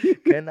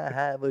 Can I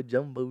have a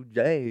jumbo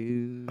jet?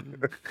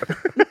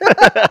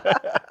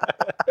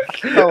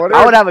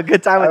 I would have a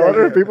good time I with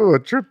wonder that. if people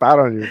would trip out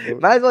on you. fool.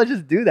 Might as well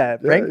just do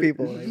that. Prank Yeah,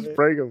 people. you Like, just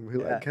prank them.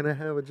 Yeah. Like, can I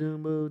have a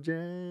jumbo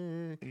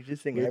jack you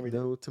just sing with everything.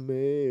 no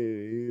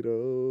tomato?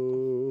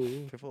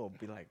 People will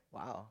be like,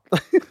 wow.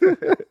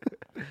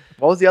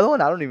 What was the other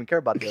one? I don't even care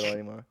about the other one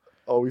anymore.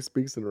 Always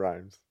speaks in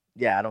rhymes.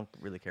 Yeah, I don't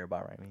really care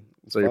about rhyming.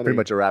 So you're funny. pretty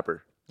much a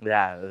rapper.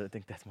 Yeah, I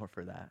think that's more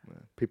for that.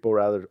 People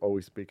rather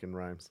always speak in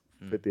rhymes.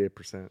 Mm.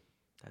 58%.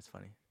 That's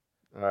funny.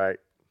 All right.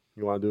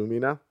 You want to do me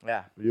now?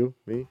 Yeah. You?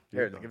 Me?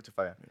 Here, You? give it to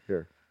Fire.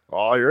 Here.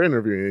 Oh, you're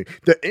interviewing.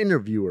 The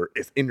interviewer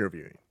is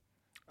interviewing.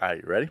 All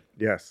right, you ready?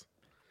 Yes.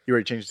 You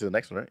already changed it to the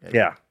next one, right?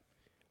 Yeah.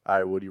 All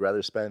right, would you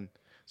rather spend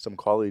some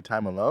quality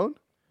time alone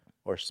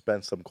or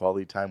spend some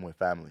quality time with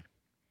family?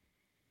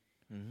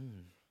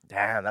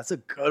 Damn, that's a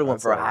good one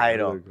That's for a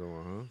Heido. really good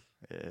one,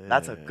 huh?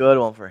 That's a good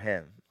one for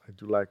him. I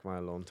do like my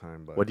alone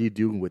time, but What do you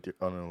do with your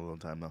own alone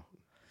time, though?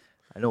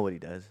 I know what he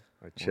does.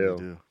 I What do chill. you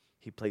do?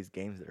 He plays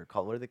games that are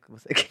called, what's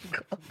that game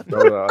called?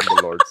 Dota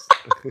Underlords.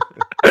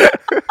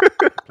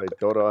 Play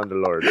Dota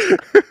Underlords.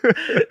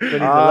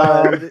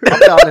 I'll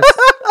be honest.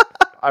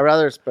 I'd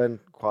rather spend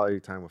quality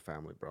time with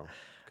family, bro.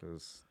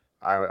 Because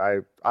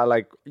I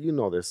like, you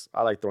know this.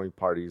 I like throwing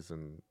parties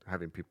and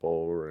having people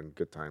over and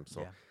good times.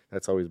 So Yeah.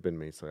 that's always been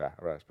me. So yeah,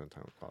 I'd rather spend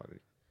time with quality.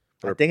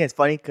 I think it's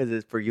funny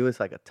because for you, it's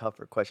like a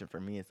tougher question. For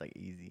me, it's like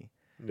easy.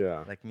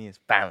 Yeah. Like me, it's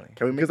family.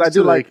 Can we make Because this I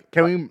do to like-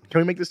 can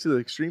we make this to the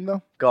extreme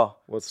though? Go.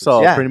 What's the-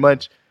 So Yeah. pretty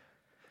much,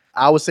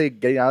 I would say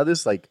getting out of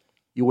this, like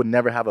you would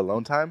never have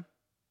alone time.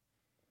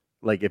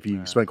 Like if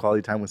you spend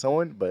quality time with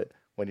someone, but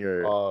when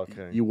you're, Oh,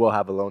 okay. you will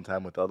have alone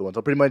time with the other one.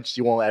 So pretty much,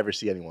 you won't ever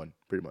see anyone.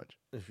 Pretty much,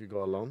 If you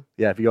go alone,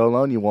 yeah. If you go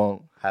alone, you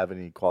won't have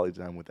any quality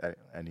time with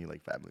any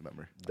like family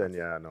member. then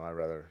yeah, no, I'd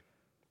rather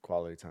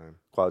quality time.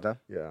 Quality time?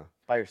 Yeah.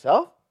 By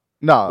yourself?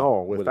 No,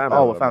 No, with family.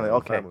 Oh, with family,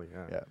 okay.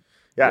 yeah. Yeah.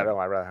 Yeah, Yeah. no,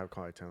 I'd rather have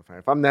quality time with family.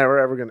 If I'm never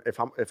ever gonna,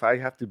 if I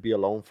have to be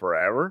alone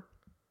forever,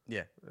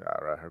 Yeah.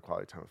 I'd rather have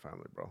quality time with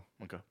family, bro.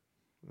 Okay,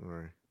 All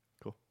right.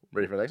 cool.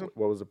 Ready for the next one?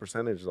 What was the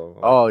percentage though?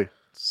 Oh,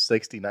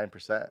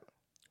 69%.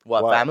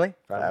 What, What? family?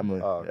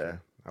 Family, Oh, okay. yeah.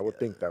 I would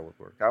think that would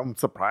work. I'm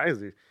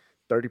surprised.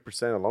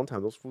 30% alone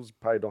time. Those fools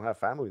probably don't have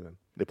family then.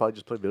 They probably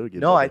just play video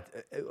games. No, all I. day.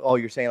 Oh,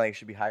 you're saying like it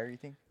should be higher? You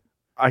think?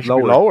 I should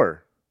Lower. be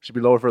lower. Should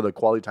be lower for the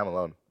quality time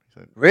alone.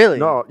 Really?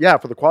 No, yeah,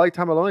 for the quality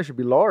time alone, it should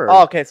be lower.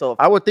 Oh, okay. So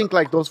I would think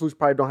like those fools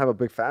probably don't have a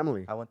big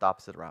family. I went the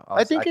opposite route.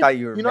 I think thought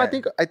you were.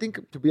 I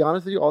think to be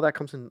honest with you, all that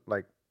comes in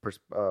like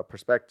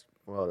perspective.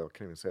 Well, I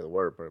can't even say the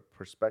word, but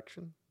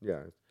perspection.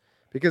 Yeah,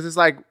 because it's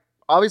like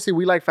obviously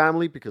we like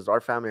family because our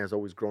family has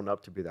always grown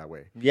up to be that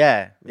way.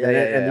 Yeah. Yeah. and,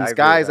 yeah, and yeah, I these agree with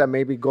guys that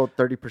maybe go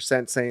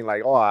 30% saying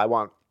like, oh, I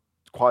want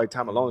quality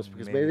time alone, is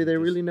because maybe Maybe they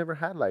just- really never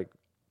had like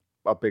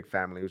a big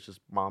family. It was just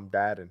mom,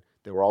 dad, and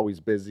they were always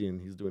busy, and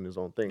he's doing his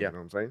own thing. Yeah. You know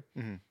what I'm saying?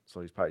 Mhm.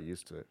 So he's probably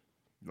used to it.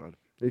 Good.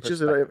 It's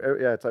just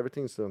yeah, it's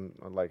everything's on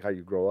like how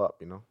you grow up,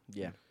 you know.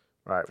 Yeah.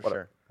 All right, For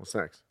sure. what's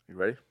next? You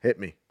ready? Hit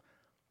me.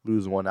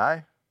 Lose one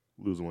eye,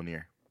 lose one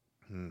ear.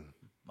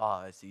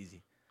 Oh, it's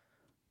easy.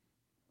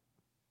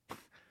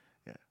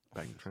 Yeah.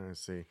 I'm trying to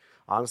see.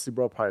 Honestly,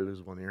 bro, probably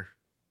lose one ear.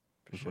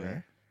 For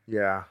sure.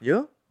 Yeah.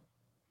 You?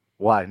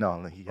 Why?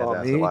 No, he has Oh, to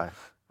answer me? why.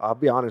 I'll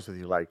be honest with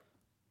you, like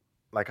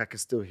I can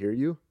still hear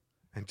you,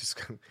 and just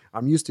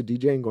I'm used to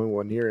DJing going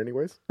one ear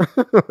anyways,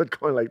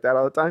 going like that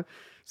all the time.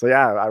 So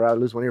yeah, I'd rather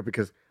lose one ear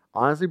because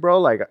honestly, bro,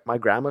 like my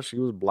grandma, she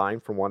was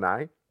blind from one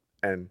eye,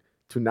 and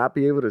to not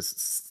be able to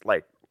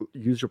like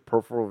use your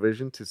peripheral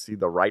vision to see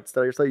the right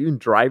side of your side, even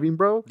driving,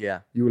 bro,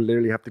 Yeah. you would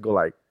literally have to go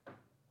like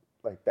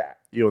that.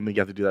 You don't think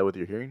you have to do that with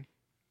your hearing?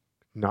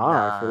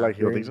 Nah, I feel Nah. like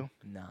You don't hearing. think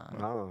so? Nah.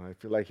 No, I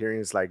feel like hearing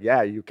is like,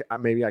 yeah, you can,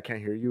 maybe I can't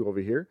hear you over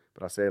here,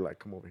 but I say like,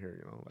 come over here,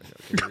 you know, like I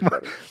can hear you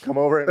better. Come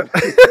over and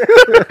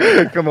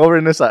come over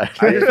in this side.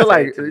 I just feel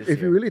like to this if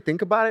you ear. really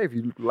think about it, if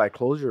you like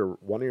close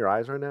one of your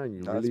eyes right now and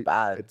you No, it's really,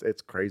 bad.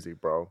 it's crazy,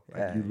 bro. Like,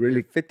 Yeah. you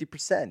really,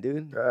 50%,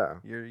 dude. yeah,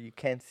 You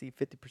can't see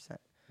 50%.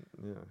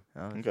 yeah.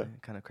 Oh, it's Okay.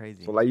 kind of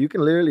crazy. So like, you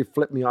can literally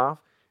flip me off,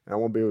 and I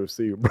won't be able to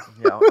see you, bro.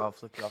 yeah, I'll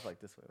flip you off like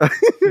this way.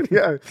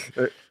 yeah,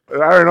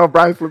 I don't know.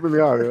 Brian's flipping me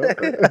off. You know?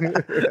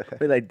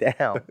 Be like,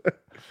 damn.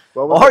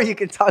 What was Or it? you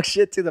can talk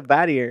shit to the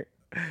bad ear.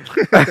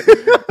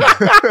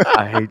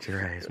 I hate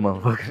your ass,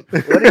 motherfucker.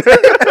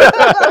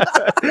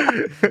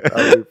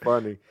 That'd be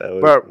funny. That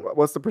would- But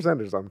what's the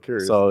percentage? I'm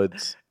curious. So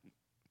it's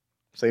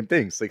same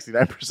thing,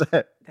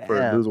 69% for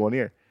Damn. lose one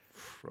ear.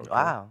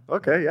 Wow.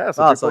 okay, yeah.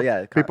 Oh, so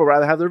yeah, people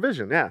rather have their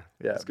vision. Yeah,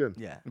 Yeah. that's good.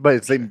 Yeah. But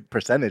it's same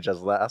percentage as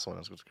the last one.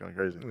 That's what's kind of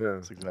crazy.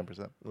 Yeah.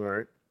 69%. All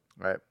right.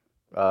 All right.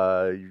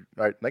 All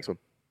right, next one.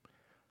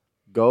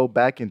 Go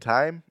back in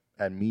time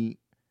and meet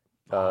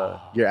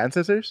your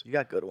ancestors, You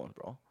got good ones,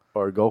 bro.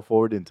 or go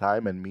forward in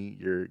time and meet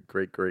your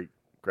great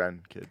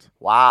grandkids.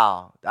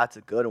 Wow. That's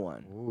a good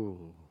one.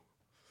 Ooh.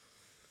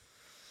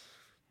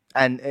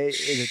 And the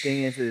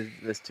thing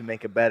is to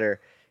make it better,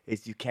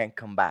 is you can't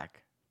come back.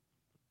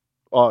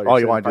 Oh, Oh, you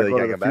saying wanna if do I that, go you to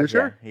can't the come back?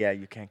 future? Yeah,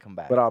 you can't come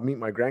back. But I'll meet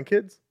my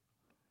grandkids,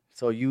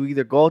 So you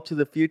either go to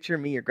the future,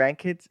 meet your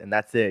grandkids, and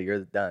that's it.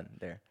 You're done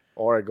there.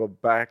 or I go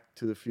back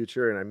to the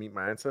future and I meet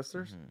my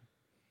ancestors. Mhm.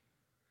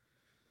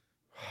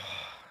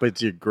 But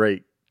it's your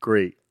great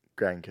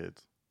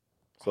grandkids.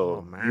 So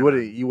Oh, man.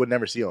 you would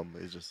never see them.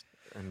 It's just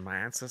And my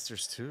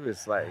ancestors too.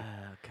 It's like,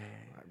 Okay.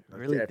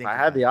 really, if think I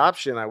about had the it.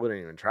 option, I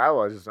wouldn't even travel.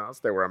 I'll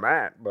stay where I'm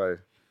at. But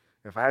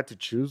if I had to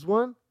choose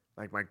one,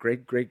 like my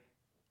great grandkids,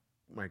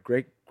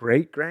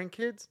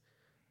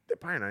 they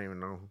probably not even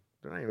know.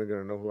 They're not even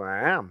gonna know who I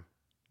am.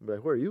 Be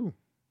like, who are you?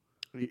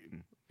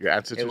 your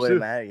ancestors It too. wouldn't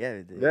matter.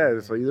 Yeah. Yeah.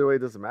 So either way, it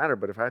doesn't matter.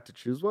 But if I had to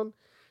choose one,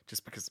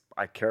 just because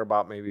I care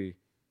about maybe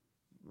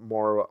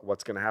more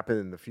what's gonna happen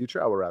in the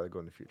future, I would rather go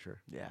in the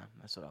future. Yeah,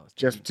 that's what I was.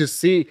 Just to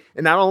see,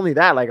 and not only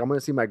that, like I'm gonna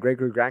see my great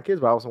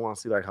grandkids, but I also want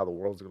to see like how the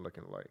world's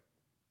looking like.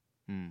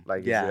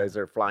 Like, Yeah. is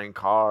there flying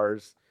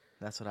cars?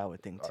 That's what I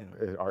would think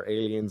too. Are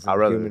aliens I'd and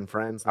rather- human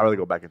friends? I'd rather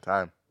go back in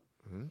time.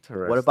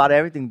 Interesting. What about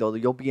everything though?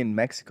 You'll be in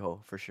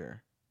Mexico for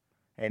sure,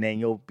 and then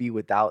you'll be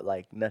without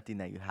like nothing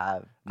that you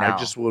have. Now. I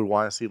just would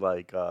want to see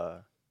like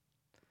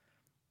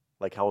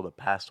how the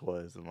past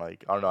was, and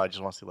like I don't know. I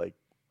just want to see like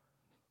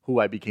who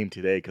I became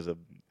today because of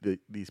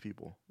these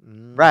people.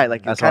 right,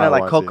 like That's kind how of I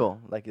like wanna see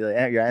Coco, like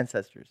your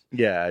ancestors.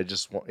 Yeah, I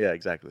just want. Yeah,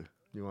 exactly.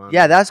 You want?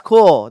 Yeah, that's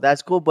cool.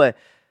 That's cool, but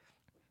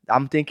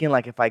I'm thinking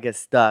like if I get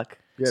stuck.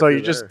 Yeah, so if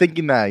you're just there.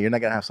 thinking that you're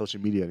not gonna have social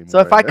media anymore. So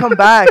if I right? come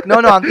back, no,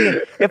 I'm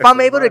thinking if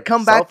I'm able to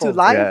come Cell back to phones,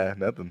 life, yeah,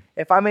 nothing.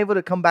 if I'm able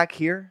to come back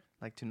here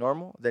like to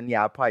normal, then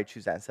yeah, I'll probably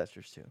choose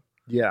ancestors too.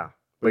 Yeah,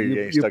 But you're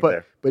getting stuck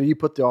there. But you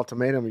put the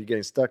ultimatum, you're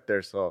getting stuck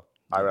there. So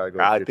I'd rather go. to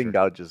the I future. think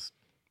I would just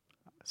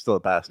still the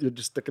past. you're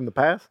just stuck in the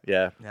past.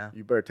 Yeah, Yeah,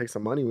 You better take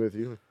some money with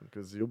you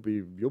because you'll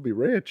be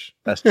rich.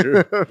 that's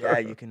true. yeah,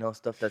 you can know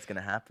stuff that's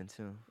gonna happen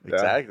too.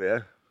 Exactly. Yeah,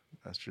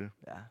 that's true.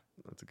 Yeah,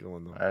 That's a good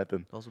one though. All right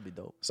then. those would be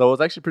dope. So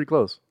it's actually pretty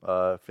close.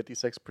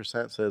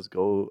 56% says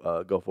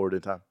go forward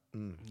in time.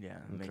 Yeah,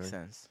 it makes Okay.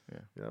 sense. Yeah,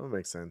 that would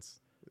make sense.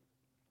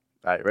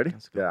 All right, ready?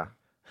 That's good. Yeah.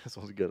 This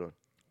one's a good one.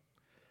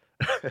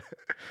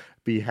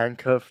 Be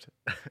handcuffed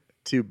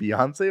to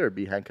Beyonce or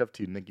be handcuffed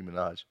to Nicki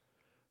Minaj?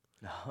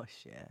 Oh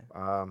shit.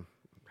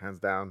 Hands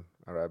down,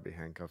 I'd rather be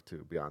handcuffed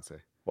to Beyonce.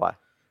 Why?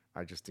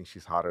 I just think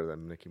she's hotter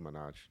than Nicki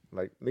Minaj.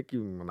 Like Nicki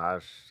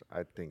Minaj,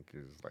 I think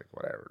is like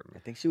whatever to I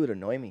me. think she would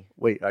annoy me.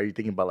 Wait, are you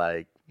thinking about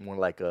like more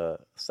like a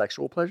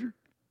sexual pleasure?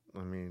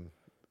 I mean,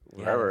 Yeah,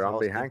 whatever. that's I'll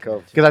what be I was thinking.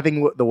 handcuffed. Because I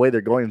think the way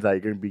they're going is that you're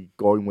gonna be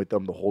going with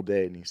them the whole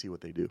day and you see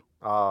what they do.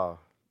 Oh,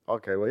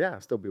 okay. Well, yeah,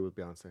 I'll still be with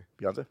Beyonce.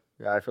 Beyonce?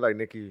 Yeah, I feel like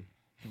Nicki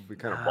would be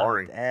kind of Ah,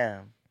 boring.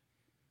 Damn.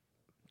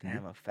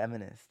 Damn, a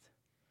feminist.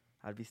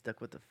 I'd be stuck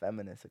with a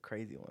feminist, a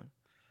crazy one.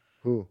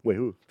 Who? Wait,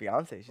 who?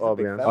 Beyonce. She's Oh, a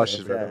big Beyonce. feminist. Oh,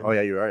 she's yeah. Oh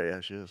yeah, you're right.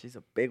 Yeah, she is. She's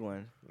a big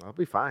one. I'll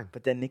be fine.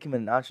 But then Nicki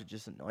Minaj would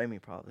just annoy me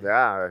probably.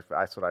 Yeah,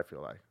 that's what I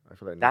feel like. I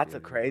feel like That's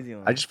Nicki a is- crazy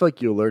one. I just feel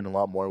like you'll learn a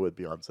lot more with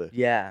Beyonce.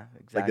 yeah,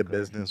 exactly. Like the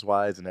business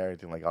wise and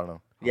everything. Like I don't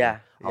know. Yeah,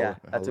 I'll- yeah.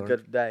 I'll That's a learn.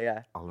 good.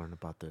 Yeah. I'll learn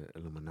about the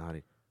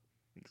Illuminati.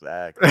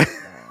 Exactly.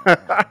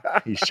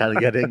 He's trying to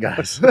get in,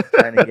 guys.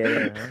 Trying to get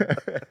in.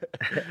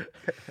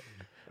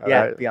 Huh?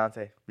 Yeah, Alright.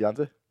 Beyonce.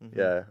 Beyonce? Mhm.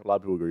 Yeah, a lot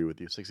of people agree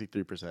with you.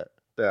 63%.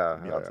 Yeah,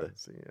 Beyonce. Yeah.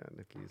 See, yeah,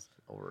 Nicki's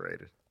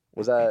overrated.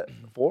 Was that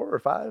 4 or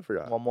 5?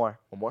 Forgot. One more.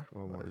 One more?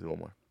 One more. Let's do one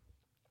more.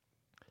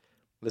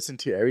 Listen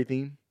to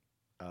everything,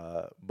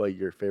 but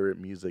your favorite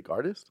music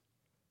artist.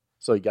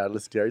 So you gotta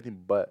listen to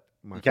everything, but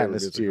My you can't favorite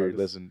listen to music your artist.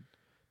 listen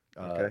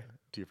Okay.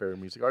 to your favorite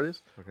music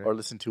artist, Okay. or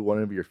listen to one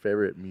of your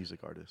favorite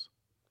music artists.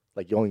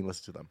 Like you only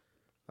listen to them.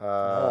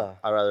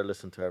 I'd rather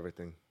listen to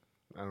everything.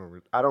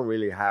 I don't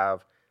really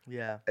have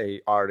Yeah.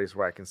 a artist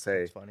where I can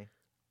say, It's funny.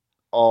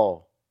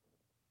 oh,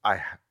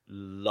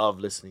 love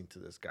listening to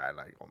this guy.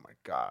 Like, oh my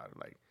God.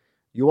 Like,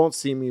 you won't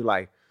see me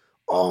like,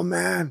 oh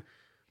man,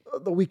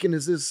 the weekend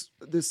is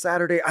this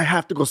Saturday. I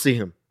have to go see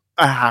him.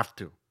 I have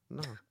to.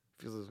 No.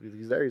 If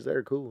he's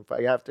there, cool. If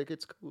I have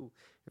tickets, cool.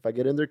 If I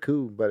get in there,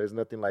 cool. But it's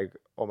nothing like,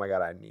 oh my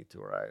God, I need to,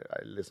 or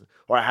I listen,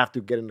 or I have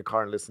to get in the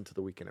car and listen to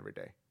The Weeknd every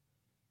day.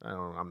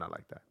 I'm not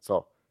like that.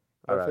 So,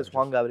 I'd What if rather it's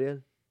Juan just- Gabriel?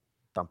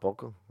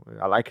 Tampoco.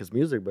 I like his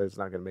music, but it's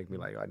not gonna make me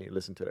like I need to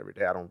listen to it every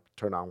day. I don't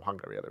turn on Juan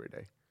Gabriel every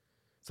day.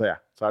 So yeah.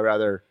 So I'd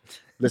rather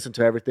listen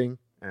to everything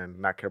and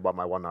not care about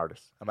my one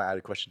artist. I'm gonna add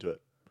a question to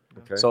it.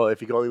 Okay. So if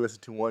you could only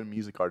listen to one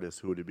music artist,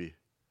 who would it be?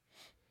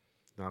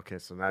 Okay,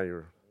 so now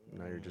you're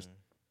just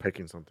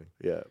picking something.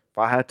 Yeah. If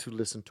I had to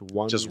listen to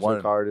one Just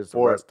music one. artist the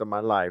Or- rest of my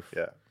life,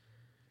 Yeah.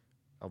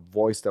 a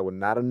voice that would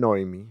not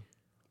annoy me,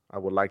 I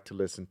would like to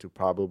listen to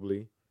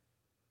probably.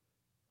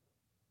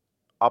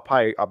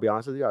 I'll be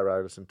honest with you, I'd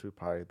rather listen to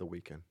probably The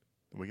Weeknd.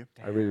 Weekend?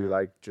 I really Damn.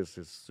 like just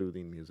his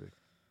soothing music.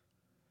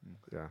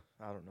 Yeah.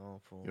 I don't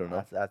know. Fool. You don't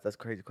know? That's a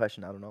crazy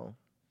question. I don't know.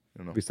 I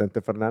don't know. Vicente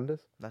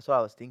Fernandez? That's what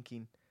I was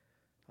thinking.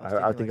 I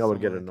thinking think like I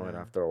would get someone annoyed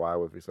like after a while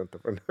with Vicente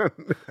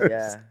Fernandez. that.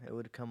 Yeah, it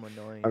would come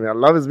annoying. I mean, I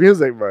love his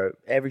music, but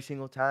every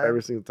single time.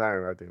 every single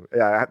time, I think,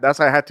 yeah, that's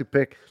why I had to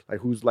pick like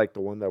who's like the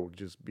one that would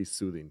just be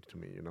soothing to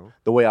me, you know?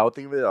 The way I would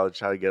think of it, I would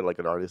try to get like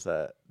an artist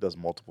that does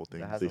multiple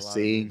things. has They a lot of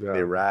sing, things. Yeah.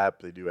 they rap,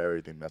 they do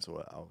everything. That's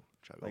what I'll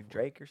try to go like for.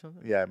 Drake or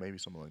something. Yeah, maybe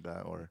something like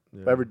that, or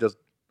Yeah. whoever does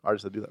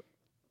artists that do that.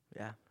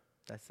 Yeah,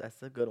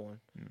 that's a good one.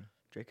 Yeah.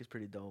 Drake is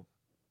pretty dope.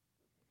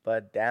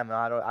 But damn,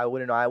 I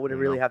wouldn't know. I wouldn't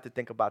don't really know. have to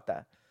think about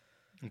that.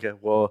 Okay,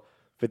 well,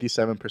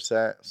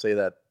 57% say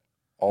that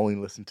only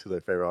listen to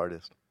their favorite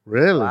artist.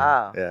 Really?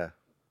 Wow. Yeah.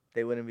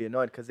 They wouldn't be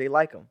annoyed because they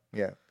like them.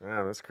 Yeah.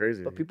 Yeah, that's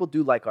crazy. But people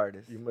do like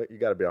artists. you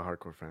got to be a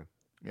hardcore fan.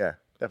 Yeah.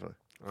 Definitely.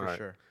 All right.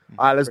 Sure.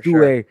 All right, let's For do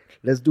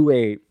sure.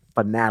 a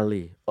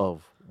finale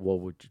of what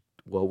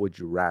would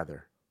you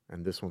rather?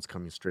 And this one's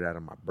coming straight out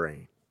of my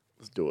brain.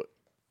 Let's do it.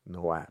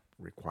 No app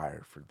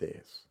required for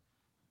this.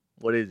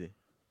 What is it?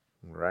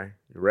 All right,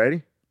 you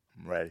ready?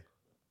 I'm ready.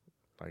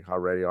 Like, how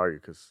ready are you?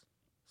 Because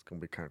it's gonna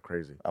be kind of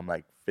crazy. I'm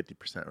like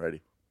 50%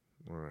 ready.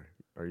 All right,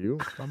 are you?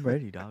 I'm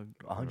ready, dog.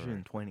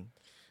 120.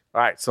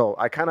 All right, so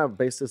I kind of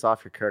base this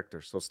off your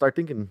character. So start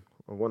thinking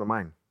of one of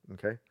mine,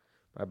 okay?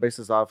 I base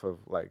this off of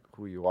like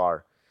who you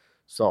are.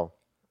 So,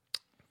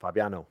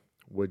 Fabiano,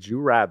 would you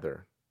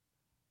rather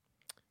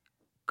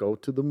go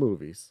to the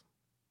movies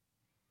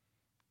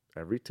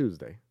every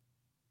Tuesday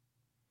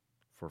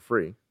for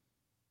free,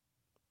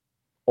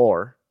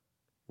 or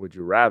would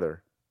you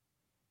rather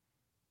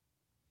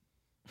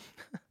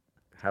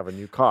have a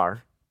new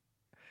car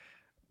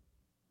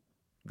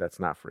that's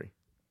not free?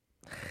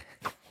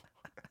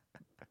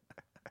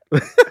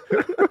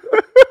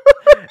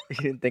 You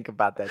didn't think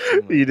about that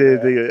too much. You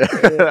didn't think it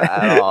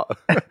at all.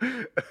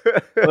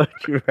 Would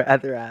you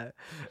rather have?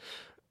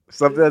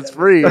 Something that's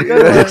free.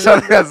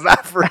 Something that's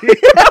not free.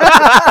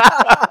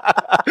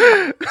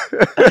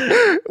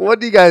 What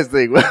do you guys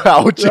think?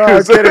 I would choose. No,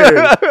 I'm kidding.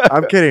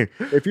 I'm kidding.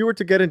 If you were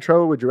to get in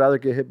trouble, would you rather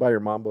get hit by your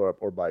mom or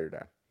by your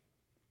dad?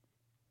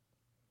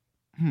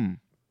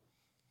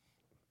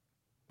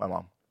 My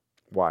mom.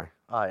 Why?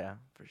 Oh yeah,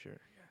 for sure.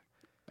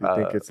 Do you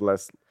think it's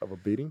less of a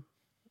beating?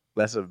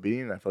 Less of a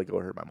beating. I feel like it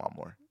would hurt my mom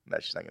more.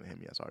 That she's not going to hit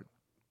me as hard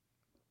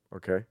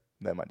Okay.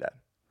 than my dad.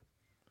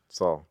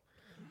 So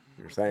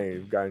you're saying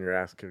you've gotten your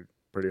ass kicked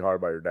pretty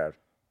hard by your dad.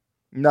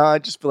 No, I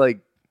just feel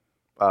like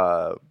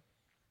that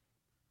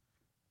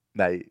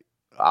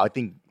I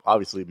think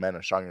obviously men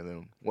are stronger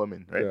than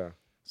women, right? Yeah.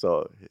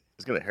 So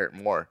it's gonna hurt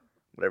more.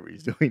 Whatever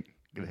he's doing,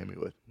 gonna hit me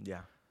with.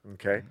 Yeah.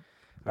 Okay.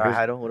 All right,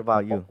 Heido, what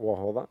about you? Well,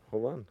 hold on.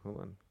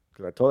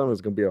 Because I told him it was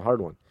going to be a hard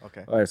one.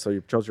 Okay. All right, so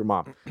you chose your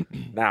mom.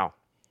 Now,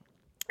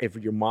 if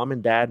your mom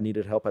and dad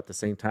needed help at the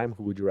same time,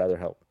 who would you rather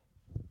help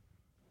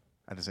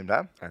At the same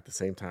time, at the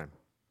same time?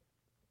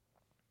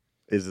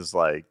 is this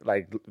like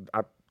Like,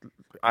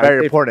 very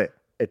if- important?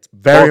 It's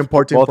very Both-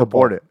 important. both for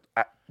important.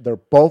 They're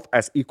both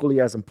as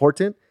equally as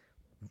important,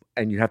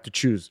 and you have to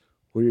choose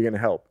who you're going to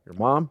help, your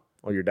mom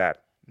or your dad.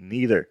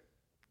 Neither,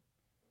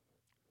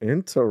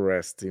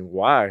 Interesting.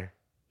 Why?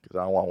 because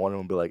I don't want one of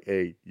them to be like,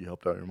 "Hey, you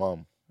helped out your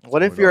mom."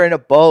 What if you're in a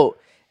boat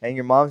and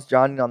your mom's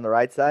drowning on the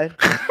right side,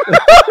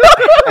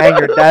 and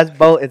your dad's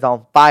boat is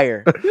on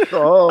fire,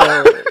 Oh,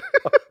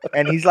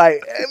 and he's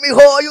like, "Hey, mijo,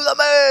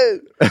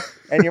 ayúdame,"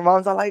 and your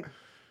mom's all like,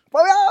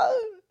 "Fabián."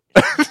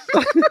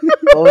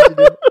 What would you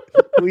do?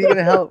 Who are you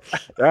gonna help?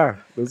 yeah.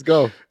 Let's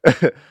go.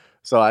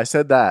 So I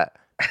said that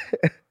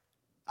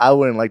I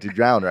wouldn't like to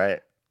drown, right?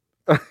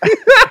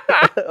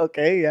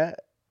 Okay, yeah.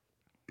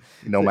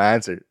 You know my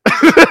answer.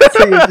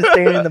 So you're just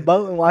staying in the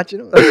boat and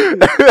watching them.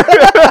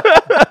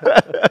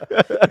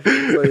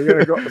 So you're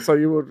gonna go. So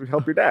you would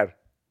help your dad.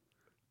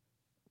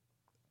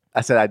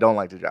 I said I don't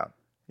like to drown.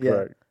 Yeah.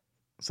 Correct.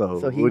 So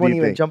So he who do won't you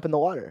even think? jump in the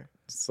water.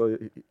 So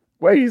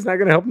wait, he's not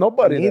gonna help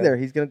nobody. then. Neither.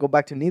 He's gonna go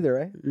back to neither,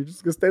 right? You're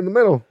just gonna stay in the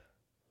middle.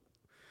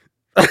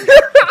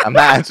 I'm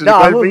not answering No,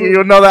 the I'm- question, but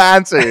you know the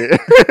answer.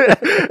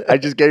 I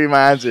just gave you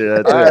my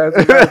answer. That's All right,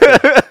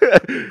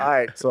 it. All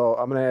right, so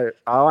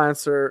I'll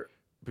answer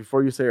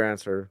before you say your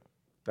answer.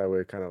 That way,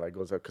 it kind of like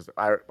goes up because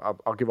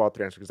I'll give all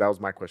three answers because that was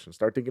my question.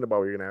 Start thinking about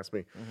what you're gonna ask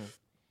me.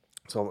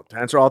 So to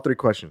answer all three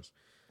questions,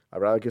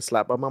 I'd rather get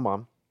slapped by my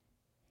mom.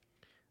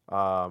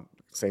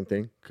 Same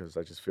thing because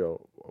I just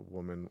feel a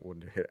woman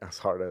wouldn't hit as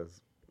hard as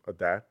a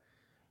dad.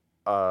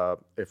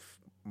 If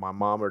my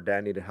mom or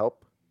dad needed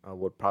help, I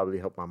would probably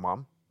help my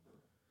mom.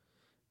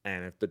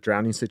 And if the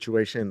drowning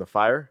situation in the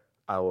fire,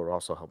 I would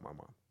also help my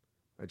mom.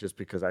 Just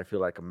because I feel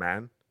like a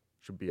man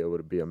should be able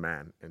to be a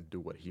man and do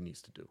what he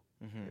needs to do.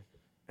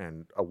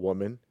 And a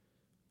woman,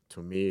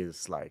 to me,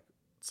 is like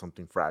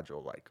something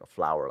fragile, like a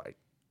flower. Like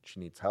she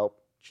needs help.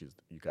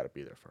 You got to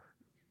be there for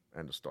her.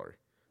 End of story.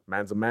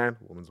 Man's a man,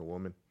 woman's a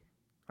woman.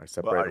 I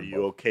separate. But are them you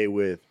both. okay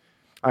with?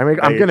 I'm your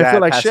gonna dad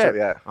feel like passed shit. away,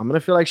 yeah. I'm gonna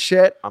feel like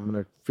shit.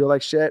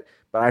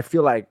 But I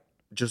feel like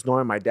just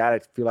knowing my dad, I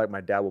feel like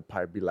my dad will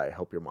probably be like,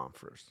 "Help your mom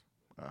first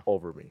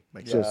over me."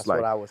 Makes Yeah, Just that's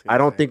like what I was gonna I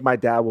don't say. think my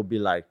dad will be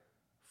like,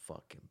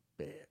 "Fucking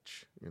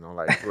bitch,"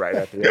 like right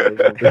at the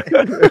end. Or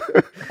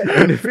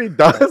something. And if he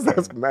does,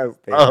 that's messed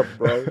up,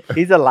 bro.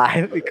 He's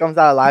alive. He comes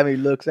out alive and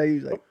he looks at you.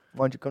 He's like,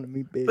 "Why don't you come to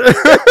me, bitch?"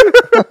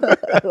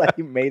 Like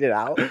he made it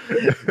out.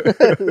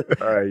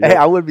 All right, Hey,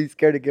 I would be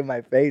scared to get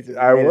my face. if he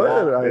I made it would.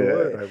 out. I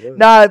would.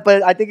 Nah,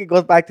 but I think it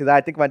goes back to that.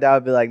 I think my dad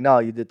would be like, "No,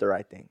 you did the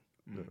right thing.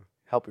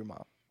 Help your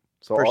mom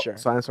So for all- sure."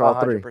 So answer all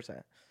three.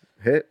 100%.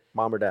 Hit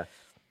mom or dad.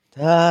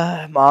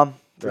 Mom,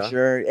 for Yeah?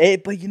 sure.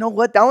 But you know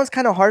what? That one's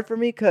kind of hard for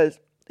me because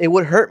it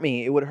would hurt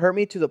me. It would hurt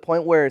me to the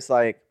point where it's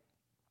like,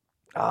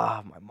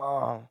 my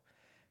mom.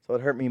 So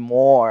it hurt me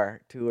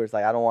more too. Where it's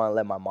like I don't want to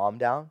let my mom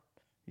down.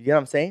 You get what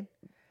I'm saying?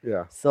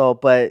 Yeah. So,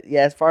 but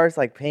yeah, as far as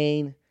like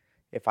pain,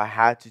 if I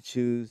had to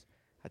choose,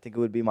 I think it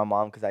would be my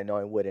mom because I know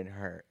it wouldn't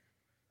hurt,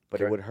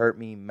 but it Okay. would hurt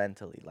me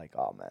mentally. Like,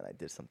 oh man, I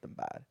did something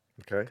bad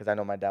Okay. because I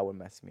know my dad would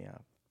mess me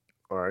up,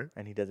 All right.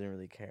 and he doesn't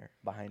really care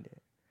behind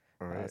it.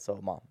 All right. So,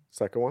 mom,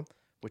 Second one.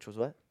 which was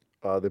what?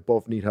 They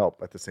both need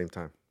help at the same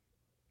time,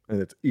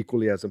 and it's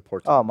equally as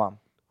important. Oh, mom,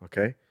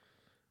 Okay.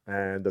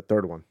 And the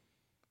third one.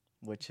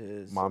 which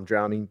is Mom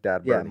drowning,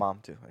 dad Yeah, burning. mom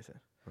too. I said,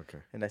 Okay.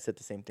 and I said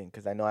the same thing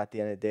because I know at the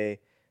end of the day,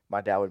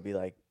 my dad would be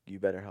like, "You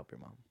better help your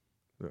mom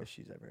Yeah. if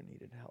she's ever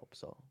needed help."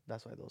 So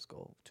that's why those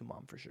go to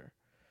mom for sure.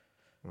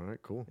 All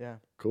right. Cool. Yeah.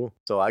 Cool.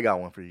 So I got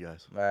one for you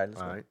guys. All right.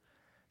 Let's All go. right.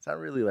 It's not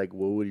really like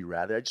what would you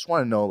rather. I just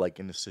want to know, like,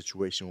 in this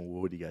situation,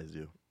 what would you guys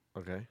do?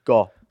 Okay.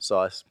 Go. So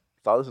I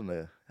saw this in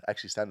the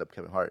actually stand up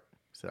Kevin Hart.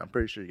 He said, I'm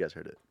pretty sure you guys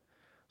heard it.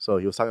 So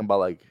he was talking about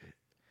like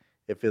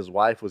if his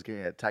wife was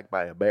getting attacked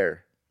by a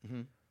bear,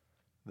 Mhm.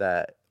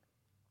 that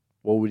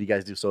what would you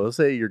guys do? So let's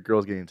say your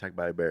girl's getting attacked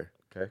by a bear.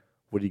 Okay.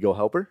 Would you go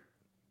help her?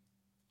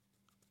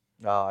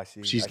 Oh, I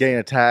see. She's I see. getting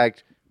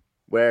attacked,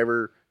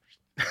 wherever.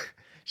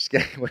 She's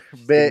getting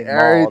bit, getting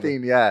mauled.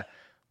 everything. Yeah.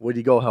 Would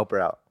you go help her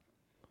out?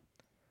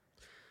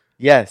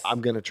 Yes.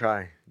 I'm gonna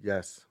try.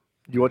 Yes.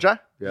 You will try?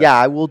 Yeah,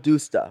 I will do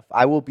stuff.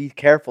 I will be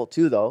careful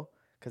too, though,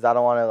 because I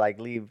don't want to like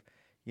leave,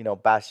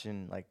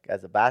 Bastion like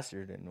as a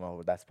bastard. And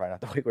well, that's probably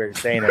not the way you're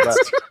saying it, but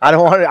I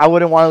don't want. I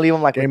wouldn't want to leave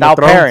him like Game of without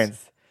Thrones.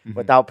 parents. Mhm.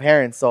 Without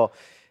parents. So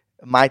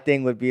my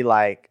thing would be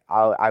like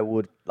I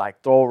would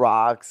like throw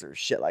rocks or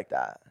shit like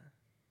that.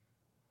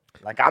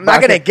 Like I'm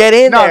not gonna get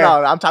in No, there.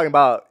 no, I'm talking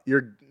about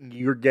you're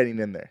getting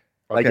in there.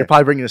 Like Okay. you're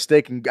probably bringing a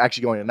stick and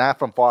actually going not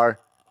from far.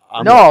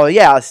 No,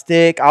 yeah, a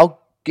stick. I'll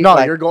get No,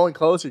 like, you're going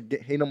close. You're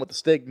hitting them with the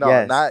stick. No,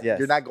 Yes, yes.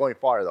 You're not going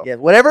far though. yeah,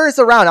 whatever is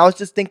around. I was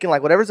just thinking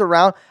like whatever's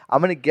around,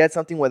 I'm gonna get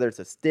something, whether it's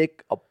a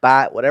stick, a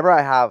bat, whatever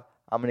I have,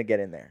 I'm gonna get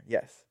in there.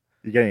 Yes,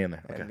 You're getting in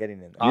there. I'm Okay.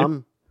 getting in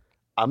there.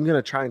 I'm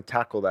gonna try and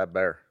tackle that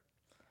bear.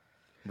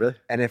 Really?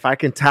 And if I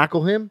can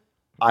tackle him,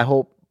 I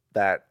hope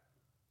that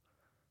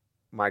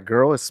my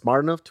girl is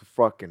smart enough to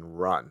fucking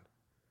run.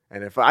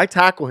 And if I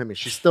tackle him and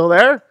she's still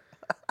there,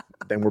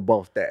 then we're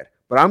both dead.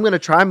 But I'm going to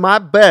try my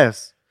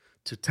best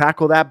to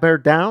tackle that bear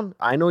down.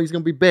 I know he's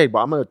going to be big, but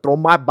I'm going to throw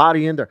my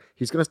body in there.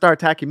 He's going to start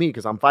attacking me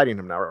because I'm fighting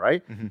him now,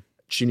 right? Mhm.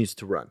 She needs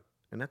to run.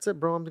 And that's it,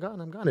 bro. I'm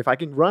gone. If I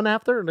can run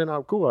after her, then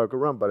I'll can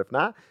run. But if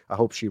not, I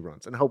hope she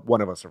runs. And I hope one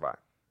of us survive.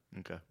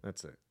 Okay.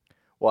 That's it.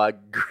 Well, I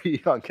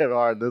agree on Kevin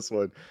Hart on this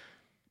one.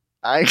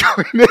 I ain't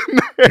going in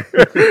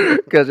there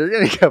because you're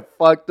gonna get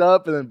fucked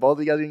up, and then both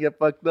of you guys are gonna get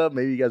fucked up.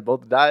 Maybe you guys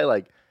both die.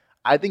 Like,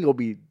 I think it'll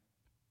be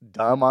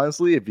dumb,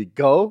 honestly, if you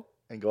go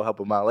and go help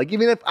him out. Like,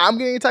 even if I'm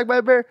getting attacked by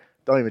a bear,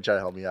 don't even try to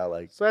help me out.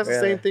 Like, So that's the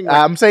Yeah. same thing.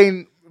 I'm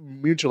saying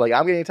mutual. Like,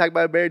 I'm getting attacked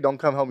by a bear. Don't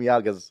come help me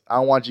out because I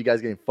don't want you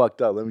guys getting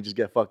fucked up. Let me just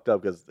get fucked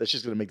up because it's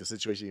just gonna make the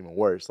situation even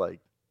worse. Like,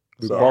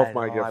 We so both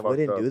might get I fucked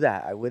wouldn't up. do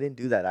that. I wouldn't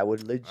do that. I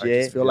would legit. I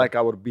just feel like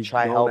I would be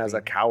try known as a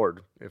helping.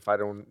 coward if I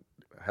don't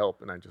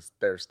help and I just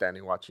there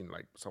standing watching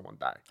like someone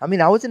die. I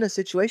mean, I was in a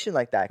situation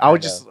like that. I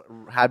would kinda. just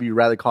have you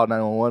rather call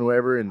 911,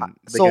 whatever. And they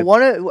So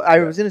could- I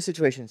yeah. was in a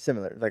situation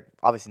similar, like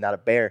obviously not a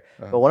bear,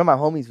 Uh-huh. but one of my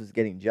homies was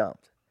getting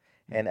jumped,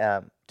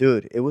 and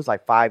dude, it was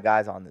like 5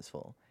 guys on this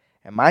fool,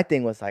 and my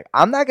thing was like,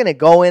 I'm not gonna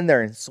go in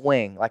there and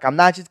swing, like I'm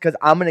not just because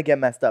I'm gonna get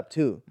messed up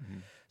too.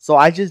 Mhm. So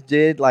I just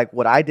did like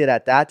what I did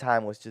at that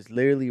time was just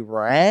literally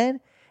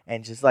ran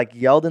and just like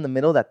yelled in the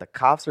middle that the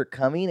cops are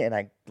coming, and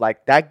I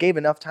like that gave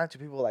enough time to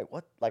people like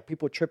what, like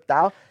people tripped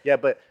out, Yeah,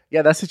 but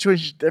yeah, that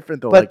situation's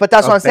different though. but like,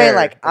 that's a what I'm saying, bear,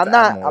 like it's I'm an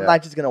not animal, I'm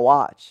not just gonna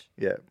watch.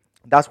 Yeah.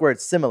 That's where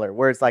it's similar,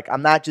 where it's like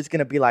I'm not just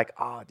gonna be like,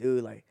 oh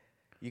dude, like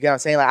you get what I'm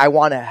saying, like I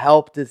want to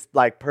help this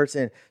like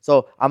person,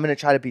 so I'm gonna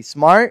try to be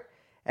smart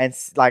and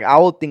like I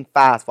will think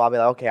fast. I'll be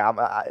like, okay,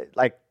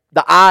 like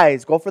the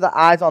eyes, go for the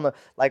eyes on the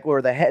like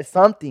or the head,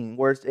 something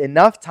where it's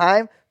enough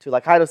time to,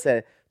 like Heido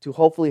said, to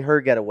hopefully her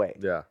get away.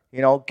 Yeah.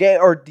 Get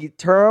or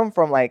deter him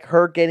from like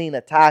her getting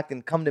attacked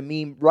and come to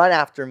me, run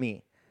after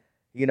me,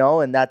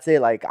 and that's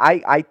it. Like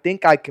I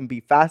think I can be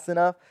fast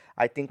enough.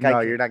 I think I No,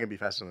 can. you're not gonna be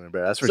faster than a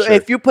bear. That's for So sure.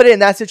 if you put it in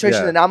that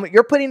situation, Yeah. then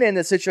you're putting it in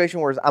the situation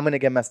where I'm gonna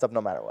get messed up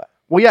no matter what.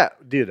 Well, yeah,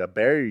 dude, a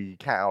bear you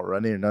can't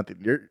outrun it or nothing.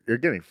 You're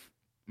getting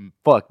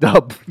fucked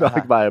up like,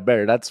 Uh-huh. by a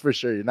bear. That's for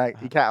sure. You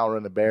can't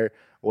outrun a bear.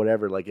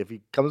 Whatever. Like if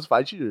he comes to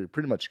fight you, you're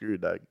pretty much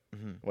screwed, dog.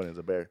 Mhm. When it's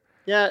a bear.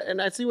 Yeah,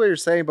 and I see what you're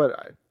saying,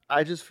 but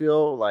I just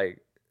feel like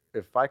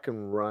if I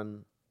can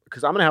run,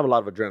 because I'm gonna have a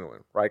lot of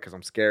adrenaline, right? Because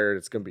I'm scared,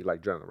 it's gonna be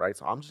like adrenaline, right?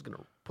 So I'm just gonna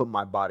put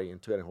my body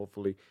into it, and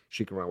hopefully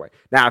she can run away.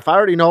 Now, if I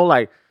already know,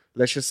 like,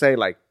 let's just say,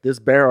 like, this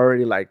bear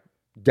already like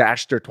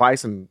dashed her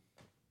twice and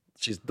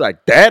she's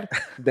like dead,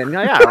 then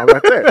yeah,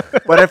 that's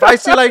it. But if I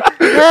see like,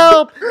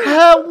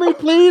 help me,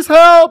 please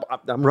help,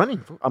 I'm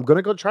running. I'm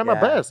gonna go try my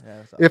best.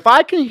 So- If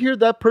I can hear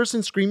that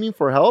person screaming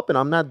for help and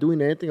I'm not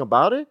doing anything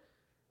about it,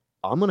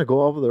 I'm gonna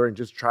go over there and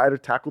just try to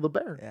tackle the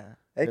bear. yeah,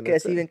 And it's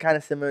that's it. even kind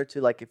of similar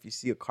to like if you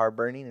see a car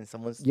burning and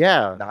someone's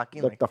Yeah,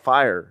 knocking, like like the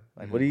fire.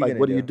 like, what are you Like, gonna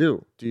what do you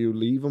do? Do you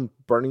leave them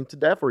burning to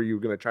death, or are you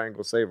gonna try and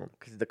go save them?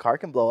 Because the car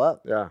can blow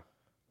up. Yeah,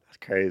 That's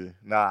crazy.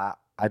 Nah,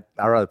 I'd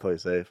rather play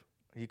it safe.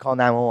 You call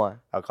 911.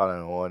 I'll call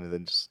 911 and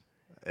then just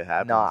it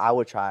happens. No, I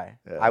would try.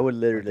 Yeah. I would I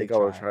literally think I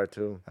try. would try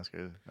too. That's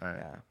good. All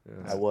right.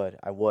 Yeah,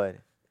 I would.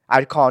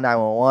 I'd call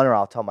 911 or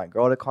I'll tell my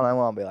girl to call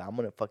 911. I'll be like, I'm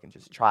going to fucking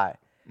just try.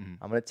 Mhm.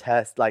 I'm going to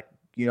test. Like,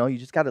 you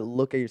just got to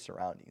look at your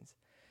surroundings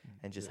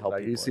and just help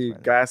Like people. you as see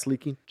friends. gas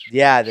leaking,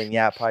 Yeah, then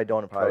probably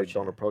don't probably approach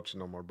don't it. approach it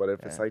no more. But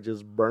if it's Yeah. like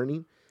just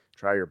burning,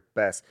 try your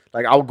best.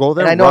 Like I'll go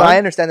there. And I know, run. I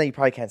understand that you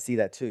probably can't see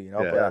that too,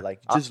 Yeah. but like,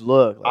 just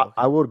look. Like,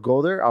 I would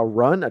go there. I'll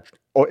run.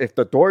 Or if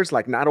the door is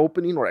like not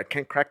opening or I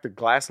can't crack the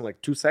glass in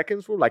like 2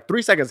 seconds, or like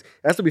 3 seconds, it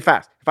has to be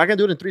fast. If I can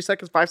do it in 3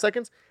 seconds, 5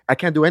 seconds, I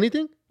can't do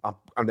anything.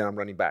 And then I'm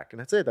running back, and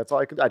that's it. That's all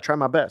I can do. I try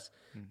my best.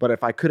 But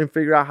if I couldn't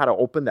figure out how to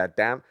open that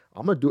dam,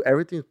 I'm gonna do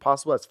everything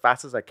possible as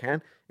fast as I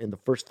can in the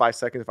first 5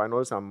 seconds. If I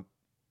notice I'm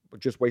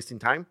just wasting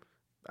time,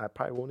 I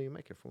probably won't even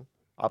make it, fool.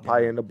 I'll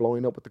probably end up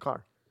blowing up with the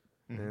car,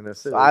 and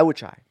that's it. so I would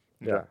try.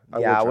 yeah,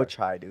 I would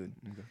try, dude.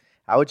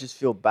 I would just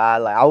feel bad.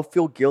 Like, I would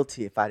feel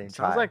guilty if I didn't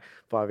try. Sounds like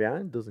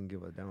Fabian doesn't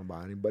give a damn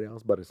about anybody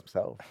else but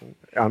himself.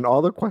 On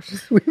all the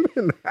questions we've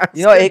been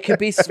asking. It could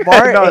be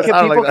smart. No, it it can,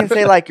 sounded people like can that.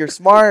 say like you're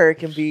smart. Or it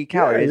can be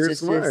coward. you're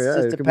It's smart, yeah, it just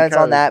can be depends on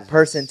coward. that It's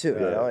person just- too.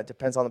 yeah. It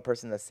depends on the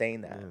person that's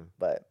saying that. Yeah.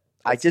 But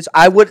That's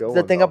I would. good The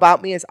one, thing though.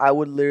 about me is I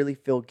would literally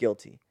feel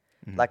guilty.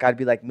 Like I'd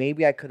be like,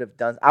 maybe I could have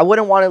done. I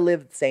wouldn't want to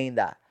live saying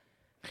that.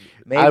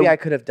 Maybe I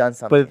could have done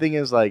something. But the thing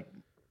is, like,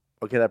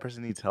 okay, that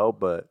person needs help,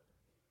 but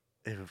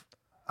if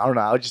I don't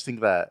know, I would just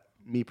think that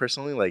me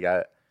personally, like,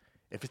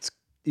 if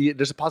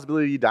there's a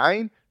possibility of you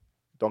dying,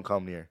 don't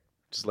come near.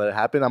 Just let it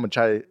happen. I'm gonna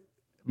try to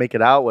make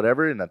it out,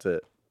 whatever, and that's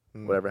it.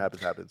 Whatever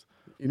happens, happens.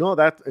 You know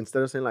that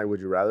instead of saying like, "Would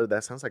you rather?"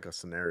 That sounds like a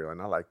scenario,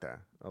 and I like that.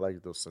 I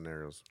like those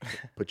scenarios.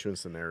 Put you in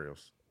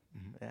scenarios.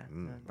 yeah,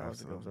 that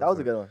was a good one. that's That was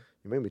a nice. good one.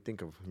 You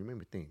made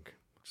me think.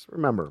 Just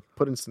remember,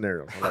 put in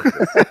scenarios. I like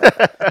this.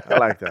 I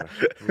like that.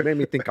 You made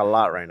me think a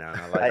lot right now.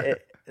 And I like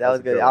it. That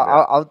was a good. good one,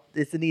 yeah. I'll.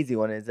 It's an easy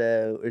one. It's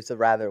a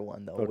rather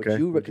one though. Okay.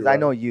 Would Because you I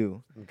know rather?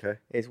 you. Okay.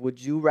 Would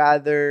you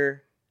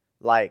rather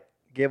like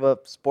give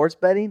up sports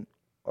betting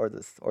or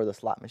the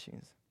slot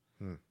machines?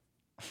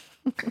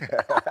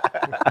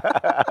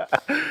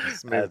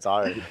 That's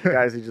hard.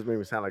 Guys, he just made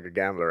me sound like a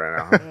gambler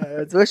right now.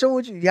 Huh? So which one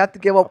would you have to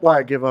give up Why I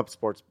one? give up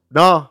sports?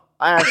 No,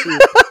 I actually.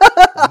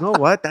 You know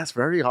what? That's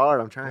very hard.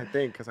 I'm trying to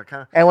think because I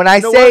kind of. And when I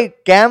know say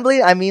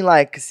gambling, I mean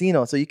like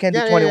casino. So you can't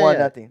do 21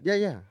 nothing.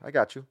 Yeah, I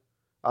got you.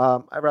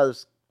 I'd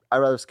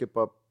rather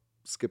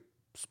skip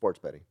sports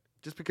betting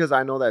just because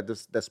I know that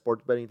that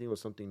sports betting thing was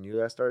something new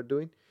that I started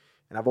doing,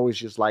 and I've always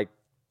just liked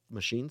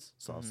machines.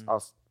 So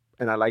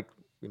and I like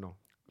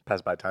Pass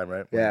by time,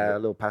 right? a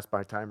little pass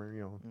by timer.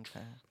 Okay.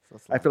 So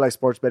I feel like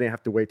sports betting I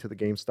have to wait till the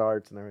game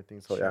starts and everything.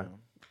 So yeah, Sure.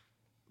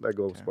 let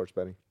go with sports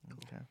betting.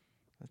 Okay.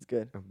 That's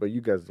good. But you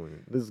guys doing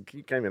it.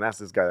 You can't even ask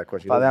this guy that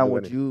question. He Fabian,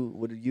 doesn't do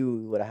would anything.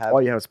 you have? Oh,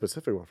 you have a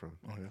specific one from.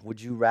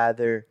 Would you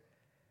rather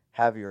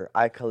have your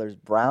eye colors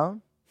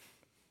brown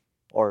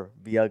or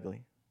be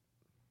ugly,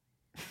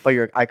 but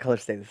your eye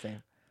colors stay the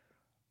same?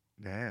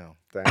 Damn.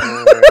 Damn,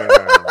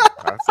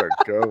 that's a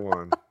good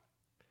one.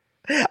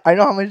 I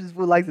know how much this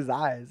fool likes his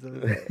eyes.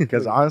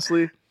 Because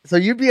honestly, So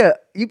you'd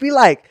be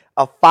like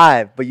a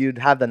 5, but you'd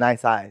have the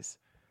nice eyes,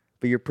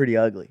 but you're pretty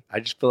ugly. I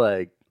just feel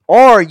like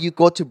Or you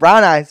go to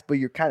brown eyes, but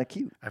you're kind of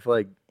cute.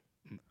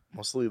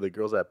 mostly the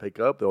girls that pick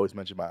up, they always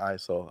mention my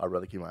eyes, so I'd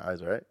rather keep my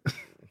eyes, right?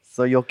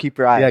 So you'll keep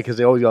your eyes. Yeah, because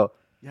they always go,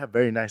 "You have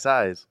very nice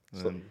eyes."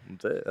 And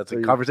that's it. That's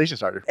a conversation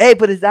starter. Hey,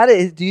 but is that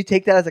it? Do you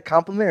take that as a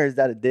compliment or is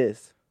that a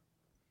diss?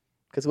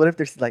 Because what if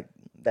there's like,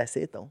 that's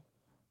it though?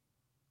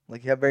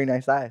 Like you have very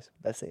nice eyes.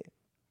 That's it.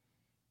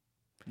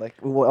 Like,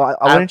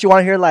 wouldn't you want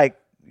to hear like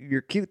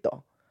you're cute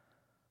though?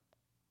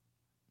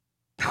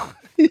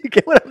 You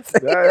get what I'm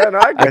saying? Yeah, no,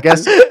 I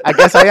get I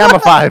guess I am a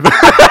 5.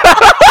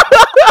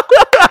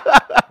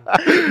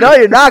 No,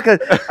 you're not, because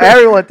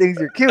everyone thinks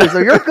you're cute. So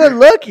you're good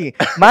looking.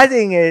 My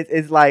thing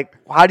is like,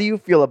 how do you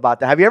feel about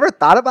that? Have you ever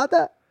thought about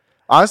that?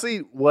 Honestly,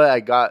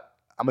 I'm gonna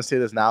say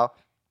this now.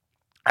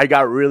 I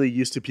got really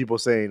used to people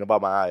saying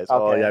about my eyes.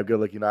 Oh, Okay. you have good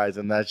looking eyes,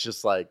 and that's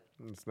just like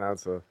It's not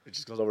so. it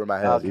just goes over my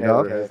head. Okay, you know,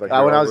 okay, It's like when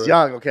you're I was over it.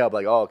 young, okay, I'm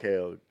like, oh,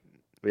 okay,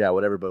 yeah,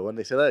 whatever. But when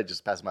they say that, it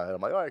just passes my head.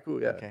 I'm like, all right,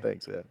 cool, yeah, Okay.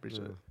 thanks, yeah,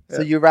 appreciate it.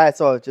 So you rather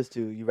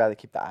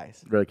keep the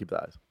eyes. Really keep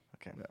the eyes.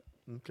 Okay.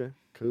 Okay,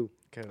 cool.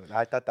 Okay.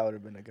 I thought that would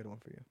have been a good one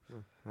for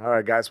you. All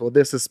right, guys. Well,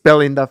 this is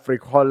Spilling the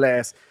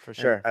Frijoles. For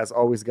sure. And as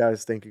always,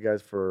 guys, thank you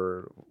guys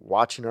for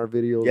watching our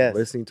videos, Yes.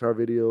 listening to our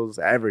videos,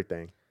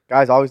 everything.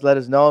 Guys, always let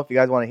us know if you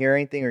guys want to hear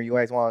anything or you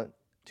guys want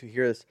to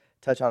hear us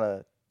touch on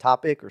a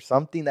topic or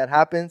something that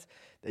happens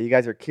that you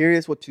guys are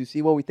curious what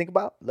we think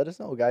about. Let us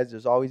know, guys.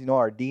 There's always,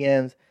 our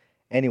DMs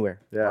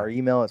anywhere. Yeah. Our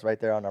email is right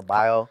there on our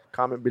bio.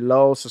 Comment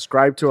below.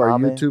 Subscribe to our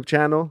Comment. YouTube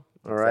channel.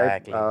 All right.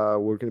 Exactly.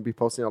 We're going to be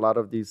posting a lot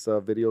of these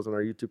videos on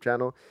our YouTube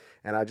channel.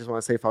 And I just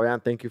want to say, Fabian,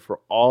 thank you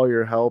for all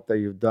your help that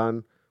you've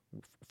done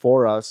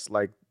for us.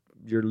 Like,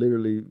 you're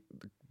literally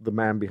the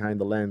man behind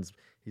the lens.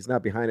 He's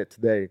not behind it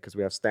today because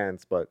we have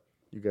stands, but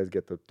you guys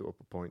get the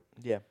point.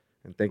 Yeah.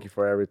 And thank you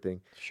for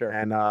everything. Sure.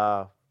 And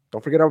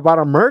don't forget about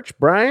our merch,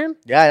 Brian.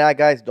 Yeah,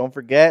 guys, don't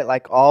forget,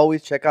 like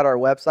always, check out our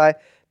website,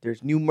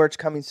 There's new merch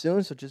coming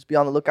soon, so just be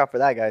on the lookout for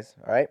that, guys.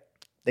 All right?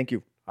 Thank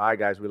you. All right,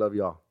 guys. We love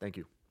you all. Thank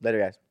you. Later,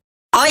 guys.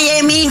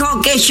 Oye,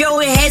 mijo, ¿qué show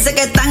es ese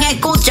que están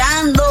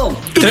escuchando?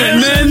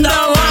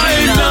 ¡Tremenda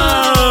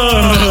Vaina!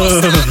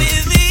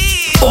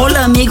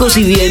 Hola amigos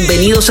y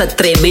bienvenidos a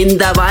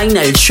Tremenda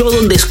Vaina, el show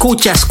donde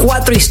escuchas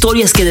 4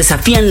 historias que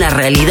desafían la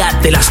realidad.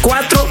 De las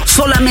 4,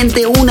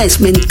 solamente una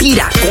es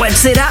mentira. ¿Cuál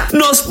será?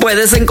 Nos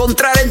puedes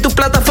encontrar en tu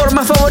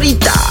plataforma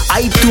favorita: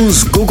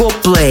 iTunes, Google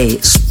Play,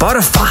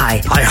 Spotify,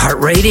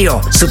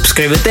 iHeartRadio.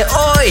 Suscríbete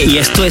hoy. Y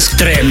esto es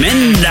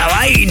Tremenda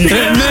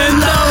Vaina.